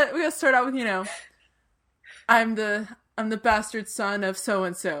 well, we gotta start out with, I'm the bastard son of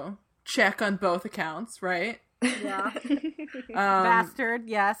so-and-so. Check on both accounts, right? Yeah. Bastard,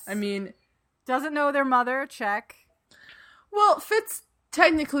 yes. I mean... Doesn't know their mother, check. Well, Fitz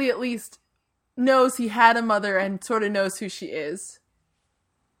technically at least knows he had a mother and sort of knows who she is.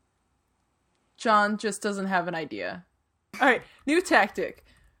 Jon just doesn't have an idea. Alright, new tactic.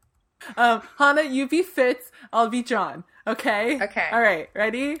 Hannah, you be Fitz, I'll be Jon. Okay? Okay. Alright,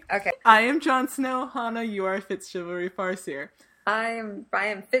 ready? Okay. I am Jon Snow, Hannah, you are Fitz Chivalry Farseer. I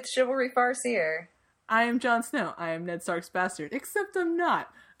am Fitz Chivalry Farseer. I am Jon Snow, I am Ned Stark's bastard, except I'm not.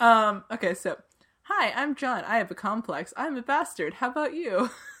 Okay, so, hi, I'm Jon, I have a complex, I'm a bastard, how about you?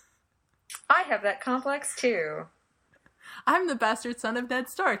 I have that complex too. I'm the bastard son of Ned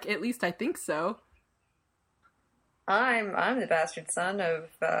Stark, at least I think so. I'm the bastard son of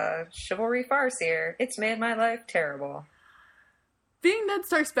Chivalry Farseer. It's made my life terrible. Being Ned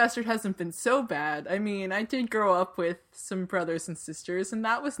Stark's bastard hasn't been so bad. I mean, I did grow up with some brothers and sisters, and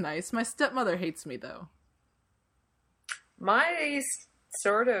that was nice. My stepmother hates me, though. My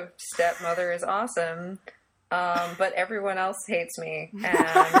sort of stepmother is awesome. But everyone else hates me,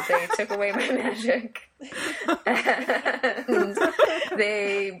 and they took away my magic, and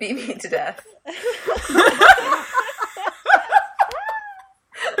they beat me to death.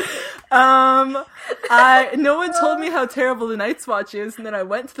 No one told me how terrible the Night's Watch is, and then I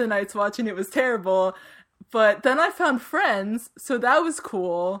went to the Night's Watch and it was terrible. But then I found friends, so that was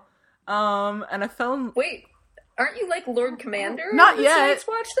cool. And I fell. Wait, aren't you like Lord Commander? Not of this yet. Night's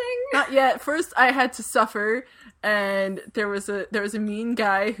Watch thing? Not yet. First, I had to suffer, and there was a mean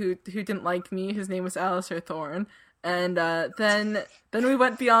guy who didn't like me. His name was Alistair Thorne, and then we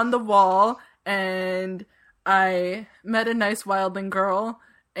went beyond the wall, and I met a nice wildling girl,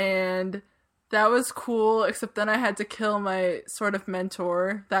 and that was cool. Except then I had to kill my sort of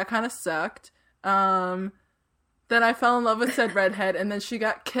mentor. That kind of sucked. Then I fell in love with said redhead, and then she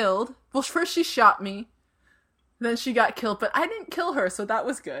got killed. Well, first she shot me. Then she got killed, but I didn't kill her, so that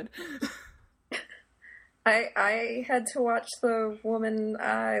was good. I had to watch the woman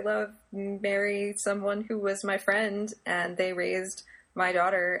I love marry someone who was my friend, and they raised my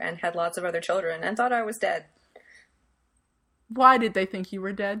daughter and had lots of other children and thought I was dead. Why did they think you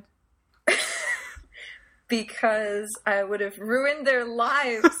were dead? Because I would have ruined their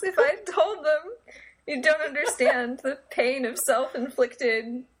lives if I'd told them. You don't understand the pain of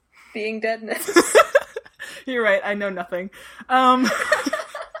self-inflicted being deadness. You're right, I know nothing. Oh,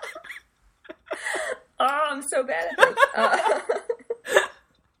 I'm so bad at this.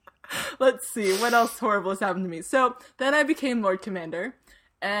 Let's see, what else horrible has happened to me? So, then I became Lord Commander,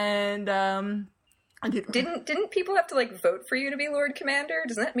 and, I Didn't people have to, like, vote for you to be Lord Commander?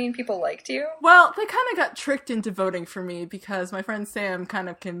 Doesn't that mean people liked you? Well, they kind of got tricked into voting for me because my friend Sam kind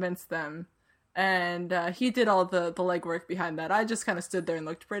of convinced them, and he did all the legwork behind that. I just kind of stood there and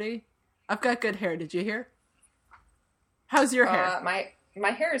looked pretty. I've got good hair, did you hear? How's your hair?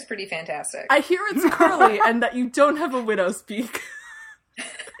 My hair is pretty fantastic. I hear it's curly and that you don't have a widow's peak.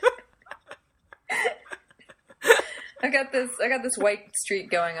 I got this white streak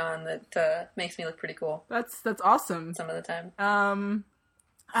going on that makes me look pretty cool. That's awesome. Some of the time.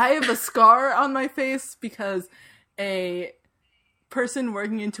 I have a scar on my face because a person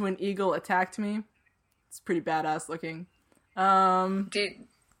working into an eagle attacked me. It's pretty badass looking. Dude,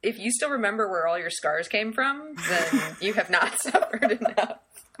 if you still remember where all your scars came from, then you have not suffered enough.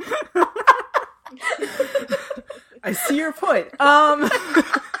 I see your point.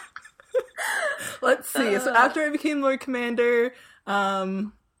 Let's see. So after I became Lord Commander,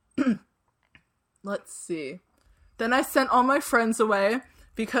 let's see. Then I sent all my friends away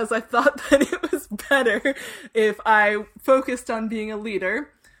because I thought that it was better if I focused on being a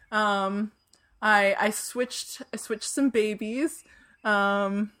leader. I switched some babies.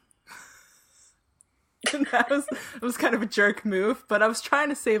 And that was kind of a jerk move, but I was trying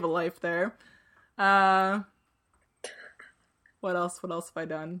to save a life there. What else have I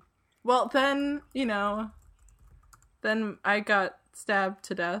done? Well, then, then I got stabbed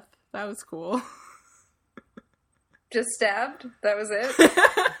to death. That was cool. Just stabbed? That was it?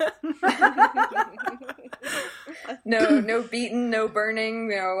 No beaten, no burning,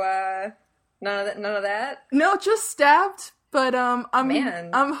 none of that? No, just stabbed. But I'm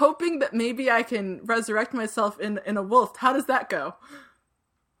hoping that maybe I can resurrect myself in a wolf. How does that go?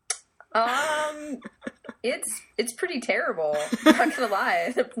 It's pretty terrible. I'm not gonna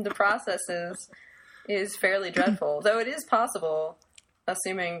lie. The process is fairly dreadful, though it is possible,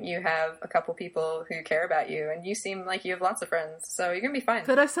 assuming you have a couple people who care about you, and you seem like you have lots of friends, so you're gonna be fine.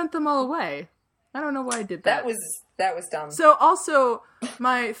 But I sent them all away. I don't know why I did that. That was dumb. So also,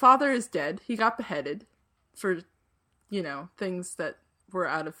 my father is dead. He got beheaded for, things that were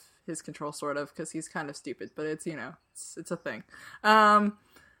out of his control, sort of, because he's kind of stupid. But it's a thing. And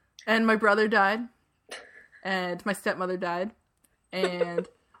my brother died, and my stepmother died, and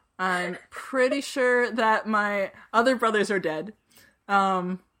I'm pretty sure that my other brothers are dead.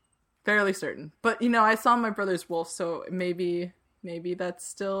 Fairly certain. But, I saw my brother's wolf, so maybe that's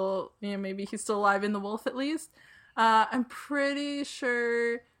still, maybe he's still alive in the wolf at least. I'm pretty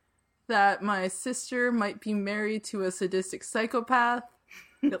sure that my sister might be married to a sadistic psychopath.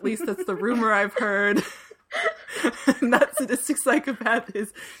 At least that's the rumor I've heard. And that sadistic psychopath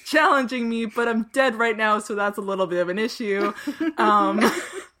is challenging me, but I'm dead right now, so that's a little bit of an issue.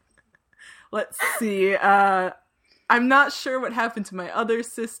 Let's see. I'm not sure what happened to my other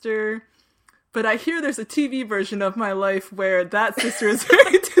sister, but I hear there's a TV version of my life where that sister is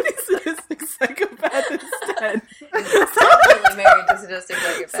married to the sadistic psychopath instead. Totally married to sadistic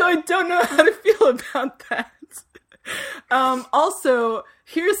psychopath. So I don't know how to feel about that. Also,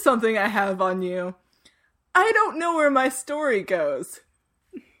 here's something I have on you. I don't know where my story goes.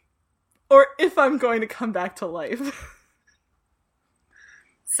 or if I'm going to come back to life.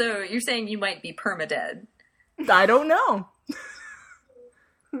 So you're saying you might be permadead. I don't know.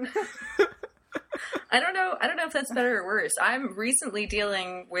 I don't know if that's better or worse. I'm recently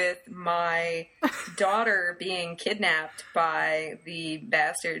dealing with my daughter being kidnapped by the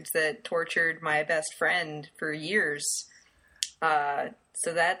bastards that tortured my best friend for years.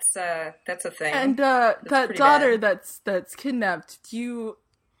 So that's a thing. And That's that pretty daughter bad. that's kidnapped,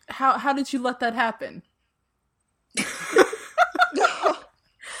 how did you let that happen?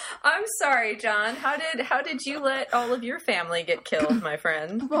 I'm sorry, John. How did you let all of your family get killed, my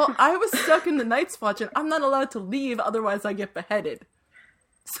friend? Well, I was stuck in the Night's Watch, and I'm not allowed to leave, otherwise I get beheaded.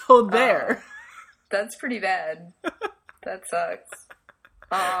 So there. That's pretty bad. That sucks.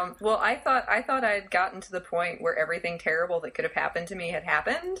 Well, I thought I'd gotten to the point where everything terrible that could have happened to me had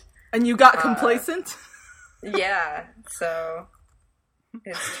happened. And you got complacent? Yeah, so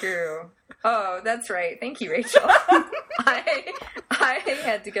it's true. Oh, that's right. Thank you, Rachel. I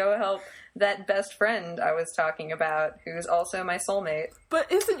had to go help that best friend I was talking about, who's also my soulmate.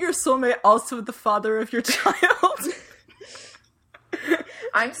 But isn't your soulmate also the father of your child?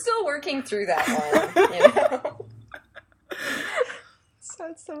 I'm still working through that one, you know?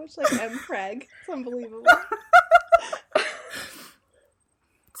 Sounds so much like M. Craig. It's unbelievable.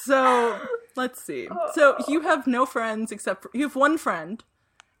 So, let's see. So, you have no friends except for... You have one friend,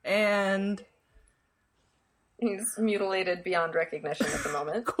 and... He's mutilated beyond recognition at the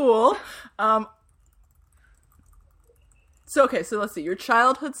moment. Cool. So, okay, so let's see. Your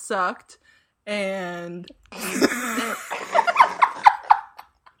childhood sucked, and...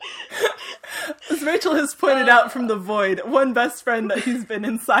 As Rachel has pointed out from the void, one best friend that he's been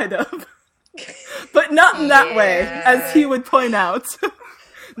inside of. But not in that way, as he would point out.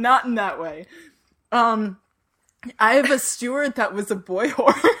 Not in that way. I have a steward that was a boy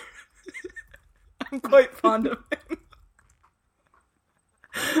whore. I'm quite fond of him.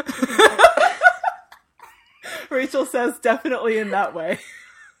 Rachel says definitely in that way.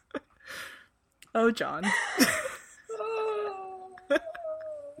 Oh, John.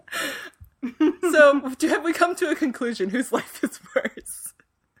 So, have we come to a conclusion whose life is worse?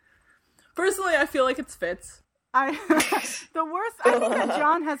 Personally, I feel like it's Fitz. I think that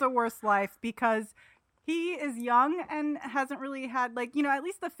John has a worse life because he is young and hasn't really had, like, you know, at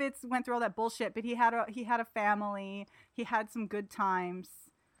least the Fitz went through all that bullshit, but he had a family, he had some good times,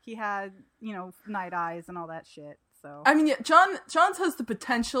 he had, you know, night eyes and all that shit. So I mean, yeah, John's has the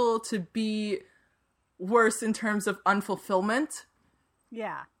potential to be worse in terms of unfulfillment.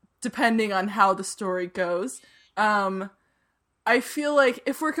 Yeah. Depending on how the story goes. I feel like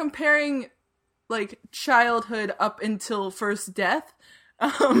if we're comparing, like, childhood up until first death,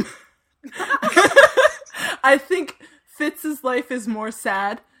 I think Fitz's life is more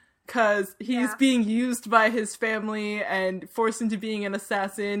sad, because he's being used by his family and forced into being an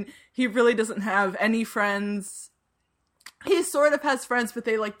assassin. He really doesn't have any friends. He sort of has friends, but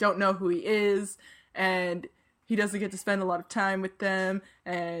they, like, don't know who he is, and he doesn't get to spend a lot of time with them,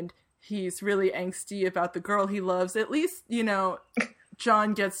 and he's really angsty about the girl he loves. At least, you know,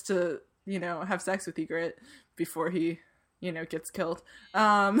 John gets to, you know, have sex with Ygritte before he, you know, gets killed.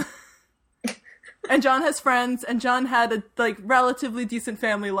 And John has friends, and John had a, like, relatively decent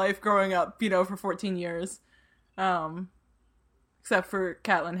family life growing up, you know, for 14 years. Except for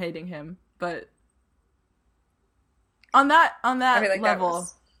Catelyn hating him. But on that I mean, like, level,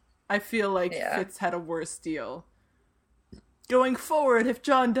 I feel like Fitz had a worse deal. Going forward, if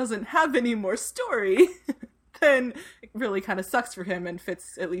John doesn't have any more story, then it really kind of sucks for him, and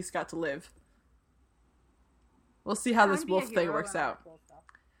Fitz at least got to live. We'll see how this wolf thing works out.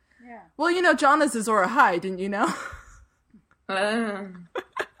 Yeah. Well, you know, John is Azor Ahai, didn't you know? Wow.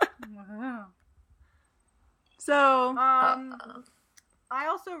 So, I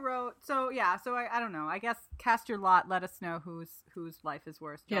also wrote, so I don't know. I guess cast your lot. Let us know whose life is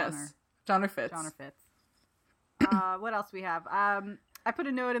worse. yes, John or Fitz. John or Fitz. What else we have? I put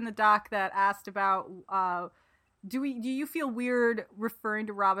a note in the doc that asked about do you feel weird referring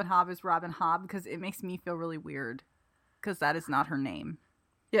to Robin Hobb as Robin Hobb, because it makes me feel really weird because that is not her name.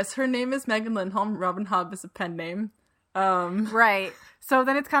 Yes, her name is Megan Lindholm. Robin Hobb is a pen name. Right. So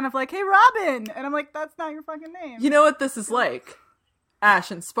then it's kind of like, hey, Robin, and I'm like, that's not your fucking name. You know what this is like? Ash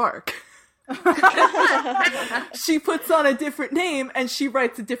and Spark. She puts on a different name and she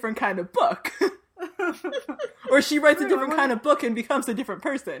writes a different kind of book. Or she writes a different kind of book and becomes a different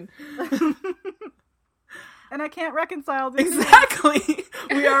person. And I can't reconcile this. Exactly.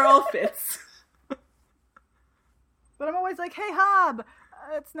 We are all Fitz. But I'm always like, hey, Hob,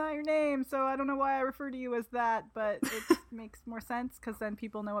 it's not your name, so I don't know why I refer to you as that, but it makes more sense because then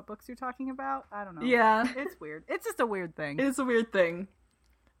people know what books you're talking about. I don't know. Yeah. It's weird. It's just a weird thing. It is a weird thing.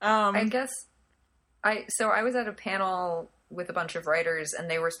 I guess I was at a panel with a bunch of writers, and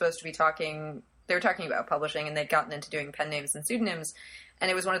they were supposed to be talking. They were talking about publishing, and they'd gotten into doing pen names and pseudonyms. And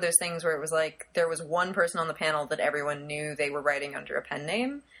it was one of those things where it was like there was one person on the panel that everyone knew they were writing under a pen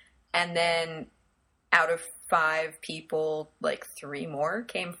name, and then out of 5 people, like 3 more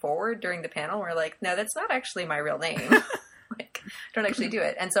came forward during the panel. We're like, no, that's not actually my real name. Like, don't actually do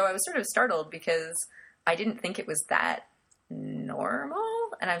it. And so I was sort of startled because I didn't think it was that normal.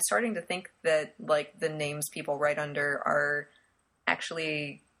 And I'm starting to think that like the names people write under are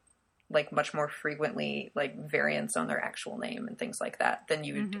actually like much more frequently like variants on their actual name and things like that than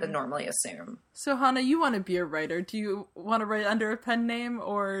you would normally assume. So Hannah, you want to be a writer. Do you want to write under a pen name,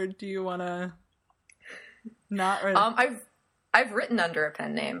 or do you want to not write? I've written under a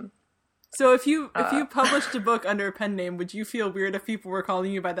pen name. So if you published a book under a pen name, would you feel weird if people were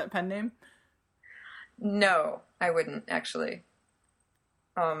calling you by that pen name? No, I wouldn't actually.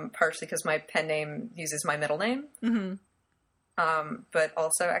 Partially because my pen name uses my middle name. Mm-hmm. But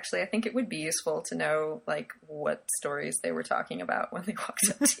also, actually, I think it would be useful to know, like, what stories they were talking about when they walked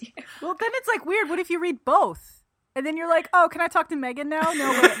up to you. Well, then it's, like, weird. What if you read both? And then you're like, oh, can I talk to Megan now?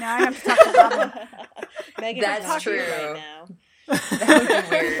 No, wait, now I have to talk to Robin. Megan, That's true. right now. That would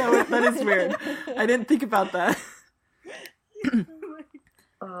be weird. That is weird. I didn't think about that.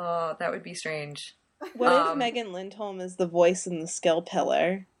 Oh, that would be strange. What if Megan Lindholm is the voice in the Skill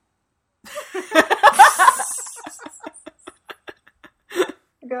Pillar?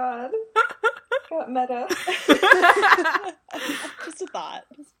 God. Got meta. Just a thought.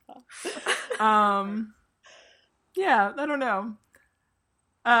 Yeah, I don't know.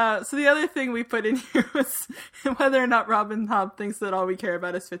 So the other thing we put in here was whether or not Robin Hobb thinks that all we care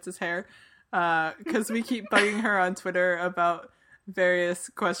about is Fitz's hair. Because we keep bugging her on Twitter about various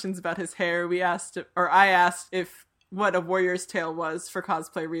questions about his hair. I asked if what a warrior's tail was for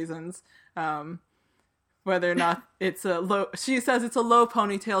cosplay reasons. Whether or not it's she says it's a low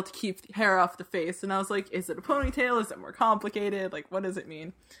ponytail to keep hair off the face. And I was like, is it a ponytail? Is it more complicated? Like, what does it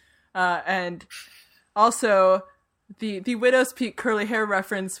mean? And also the Widow's Peak curly hair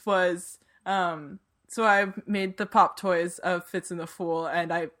reference was, so I made the pop toys of Fitz and the Fool,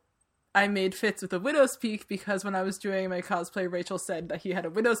 and I made Fitz with a widow's peak because when I was doing my cosplay, Rachel said that he had a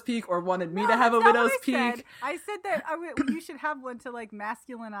widow's peak or wanted me to have a widow's peak. I said that you should have one to like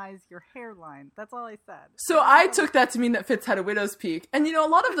masculinize your hairline. That's all I said. So I took that to mean that Fitz had a widow's peak. And you know, a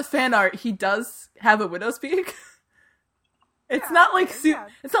lot of the fan art, he does have a widow's peak. It's not like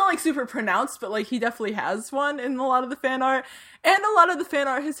it's not like super pronounced, but like he definitely has one in a lot of the fan art. And a lot of the fan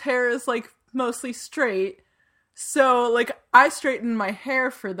art, his hair is like mostly straight. So like I straightened my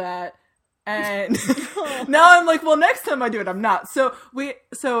hair for that. And now I'm like, well, next time I do it, I'm not. So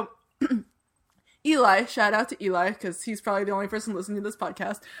Eli, shout out to Eli, because he's probably the only person listening to this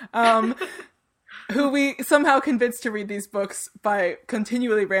podcast, who we somehow convinced to read these books by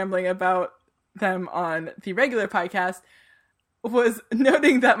continually rambling about them on the regular podcast, was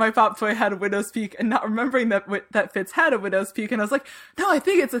noting that my pop toy had a widow's peak and not remembering that Fitz had a widow's peak. And I was like, no, I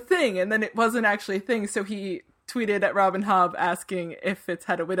think it's a thing. And then it wasn't actually a thing. So he tweeted at Robin Hobb asking if Fitz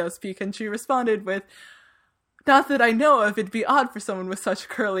had a widow's peak, and she responded with, not that I know of, it'd be odd for someone with such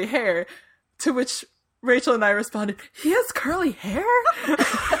curly hair. To which Rachel and I responded, he has curly hair?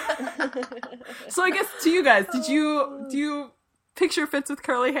 So I guess to you guys, do you picture Fitz with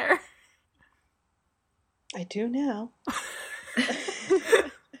curly hair? I do now.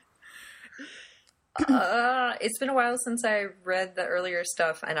 It's been a while since I read the earlier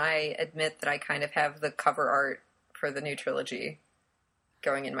stuff, and I admit that I kind of have the cover art for the new trilogy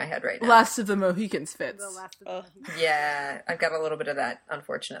going in my head right now. Last of the Mohicans Fitz. Yeah, I've got a little bit of that,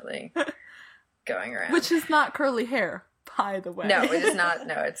 unfortunately, going around. Which is not curly hair, by the way. No, it is not.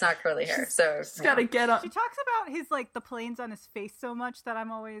 No, it's not curly hair. So just gotta get on. She talks about his like the planes on his face so much that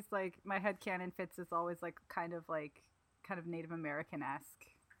I'm always like, my headcanon Fitz is always like kind of Native American-esque.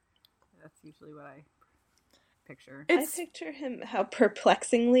 That's usually what I picture. I picture him how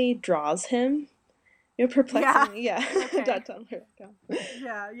perplexingly draws him. You know, perplexing. Yeah. Okay.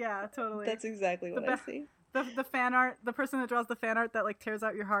 Yeah, totally. That's exactly what I see. The fan art, the person that draws the fan art that like tears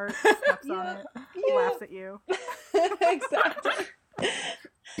out your heart, steps on it, laughs at you. Exactly.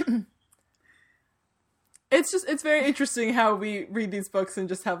 It's very interesting how we read these books and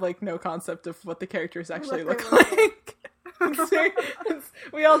just have like no concept of what the characters actually look like.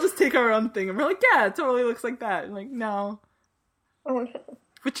 We all just take our own thing and we're like, yeah, it totally looks like that. And like, no.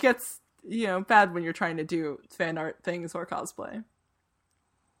 Which gets, bad when you're trying to do fan art things or cosplay.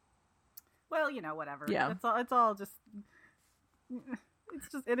 Well, whatever. Yeah. It's all just.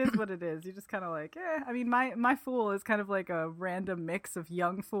 It is what it is. You just kind of like, I mean, my fool is kind of like a random mix of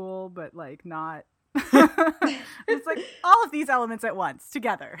young fool, but like not. It's like all of these elements at once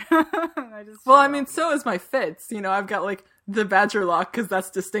together. I mean, so is my Fitz. I've got like the badger lock because that's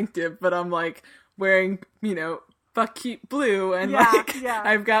distinctive, but I'm like wearing, buckkeep blue, and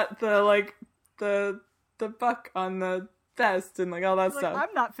I've got the buck on the vest and like all that stuff.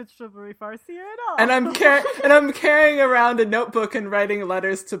 I'm not Fitz Chivalry Farseer at all. And I'm carrying around a notebook and writing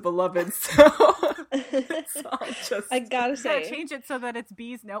letters to beloved. So it's all just. I gotta say, change it so that it's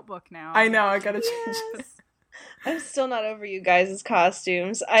B's notebook now. I know. I gotta change it. I'm still not over you guys'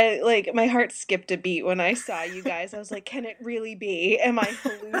 costumes. My heart skipped a beat when I saw you guys. I was like, can it really be? Am I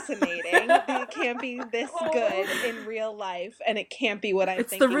hallucinating? It can't be this good in real life, and it can't be what I'm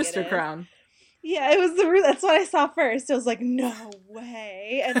thinking. It's the rooster crown. Yeah, it was that's what I saw first. I was like, no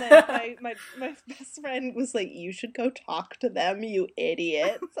way. And then my best friend was like, you should go talk to them, you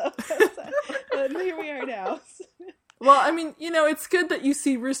idiot. So and here we are now. Well, I mean, it's good that you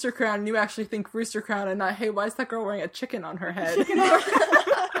see Rooster Crown and you actually think Rooster Crown and not, hey, why is that girl wearing a chicken on her head?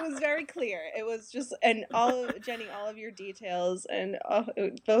 It was very clear. It was just, and Jenny, all of your details, and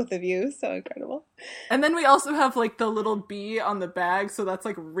both of you, so incredible. And then we also have, like, the little bee on the bag, so that's,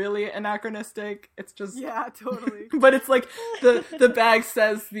 like, really anachronistic. It's just... Yeah, totally. But it's, like, the bag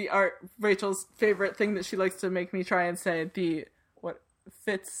says Rachel's favorite thing that she likes to make me try and say,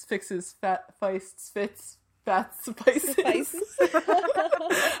 Fitz, fixes, feists, Fitz... Fats, spices.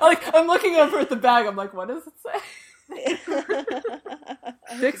 I'm looking over at the bag. I'm like, what does it say?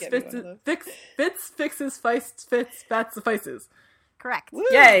 Fitz fixes, feists, fits, fats, suffices. Correct. Woo.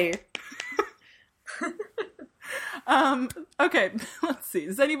 Yay. Okay, let's see.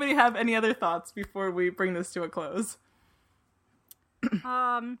 Does anybody have any other thoughts before we bring this to a close?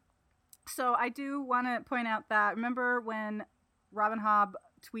 So I do want to point out that, remember when Robin Hobb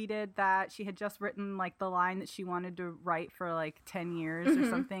tweeted that she had just written like the line that she wanted to write for like 10 years or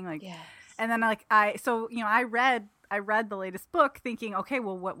something, like yes. And then I read the latest book thinking, okay,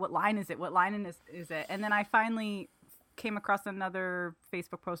 well what line is it, is it, and then I finally came across another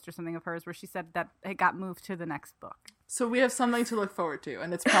Facebook post or something of hers where she said that it got moved to the next book. So we have something to look forward to,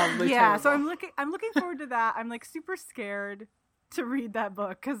 and it's probably yeah terrible. So I'm looking forward to that. I'm like super scared to read that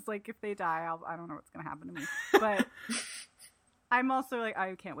book because like if they die, I don't know what's gonna happen to me, but I'm also like,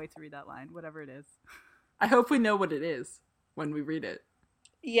 I can't wait to read that line, whatever it is. I hope we know what it is when we read it.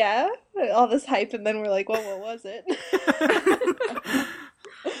 Yeah, all this hype, and then we're like, well, what was it?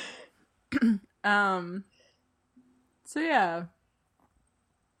 So yeah,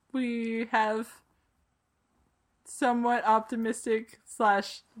 we have somewhat optimistic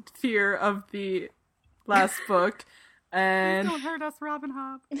 / fear of the last book, and Please don't hurt us, Robin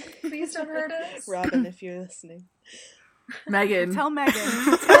Hobb. Please don't hurt us. Robin, if you're listening. Megan. Tell Megan.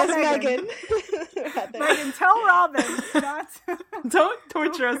 Megan. Megan, tell Robin. Don't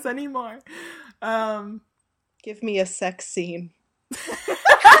torture us anymore. Give me a sex scene.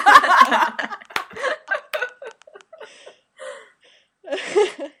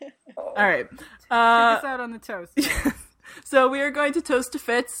 All right. Take us out on the toast. So we are going to toast to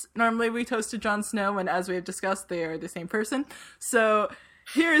Fitz. Normally we toast to Jon Snow, and as we have discussed, they are the same person. So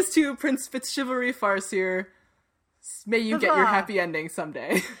here is to Prince Fitz Chivalry Farseer. May you get your happy ending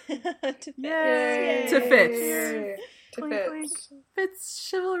someday. To Yay! To Fitz. To Fitz. Fitz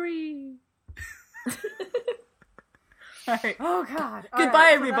Chivalry. All right. Oh God!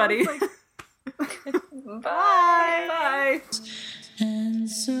 Goodbye, everybody. Bye. Bye. And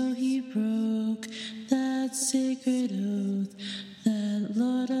so he broke that sacred oath, that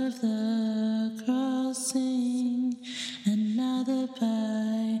Lord of the Crossing. And now the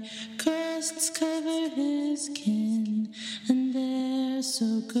pie crusts cover his kin, and they're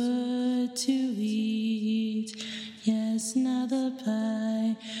so good to eat. Yes, now the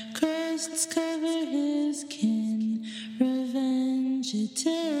pie crusts cover his kin. Revenge, it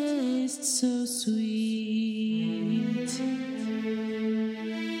tastes so sweet.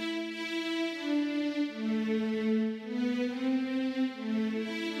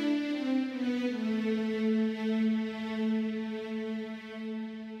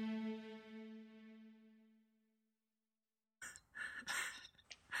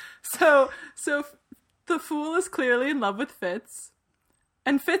 So the fool is clearly in love with Fitz,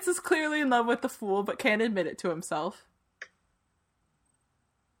 and Fitz is clearly in love with the fool, but can't admit it to himself.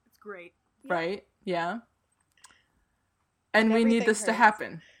 It's great. Right? Yeah. And we need Everything this to hurts.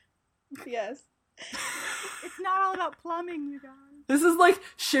 happen. Yes. It's not all about plumbing, you guys. This is like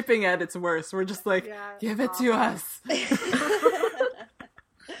shipping at its worst. We're just like, Yeah, give it to us.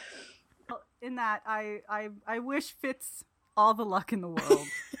 in that I wish Fitz all the luck in the world.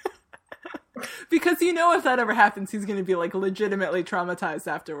 Because if that ever happens, he's going to be like legitimately traumatized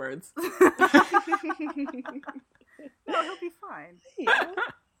afterwards. No, he'll be fine. Yeah.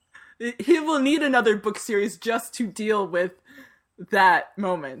 He will need another book series just to deal with that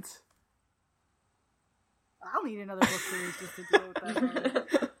moment. I'll need another book series just to deal with that moment.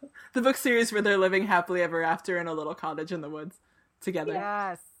 The book series where they're living happily ever after in a little cottage in the woods together.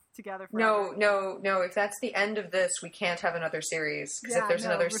 Yes, together forever. No. If that's the end of this, we can't have another series. Because Yeah, if there's no,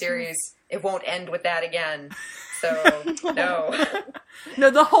 another refuse. series, it won't end with that again. So, no. No,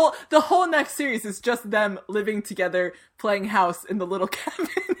 the whole next series is just them living together, playing house in the little cabin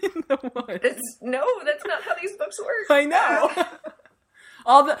in the woods. That's not how these books work. I know.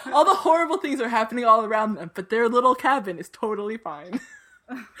 All the horrible things are happening all around them, but their little cabin is totally fine.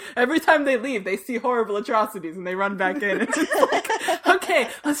 Every time they leave, they see horrible atrocities and they run back in. It's just like, okay,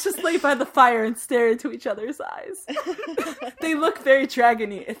 let's just lay by the fire and stare into each other's eyes. They look very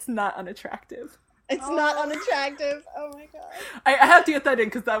dragony. It's not unattractive. It's not unattractive. Oh my god. I have to get that in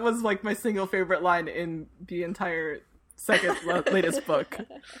because that was like my single favorite line in the entire second latest book.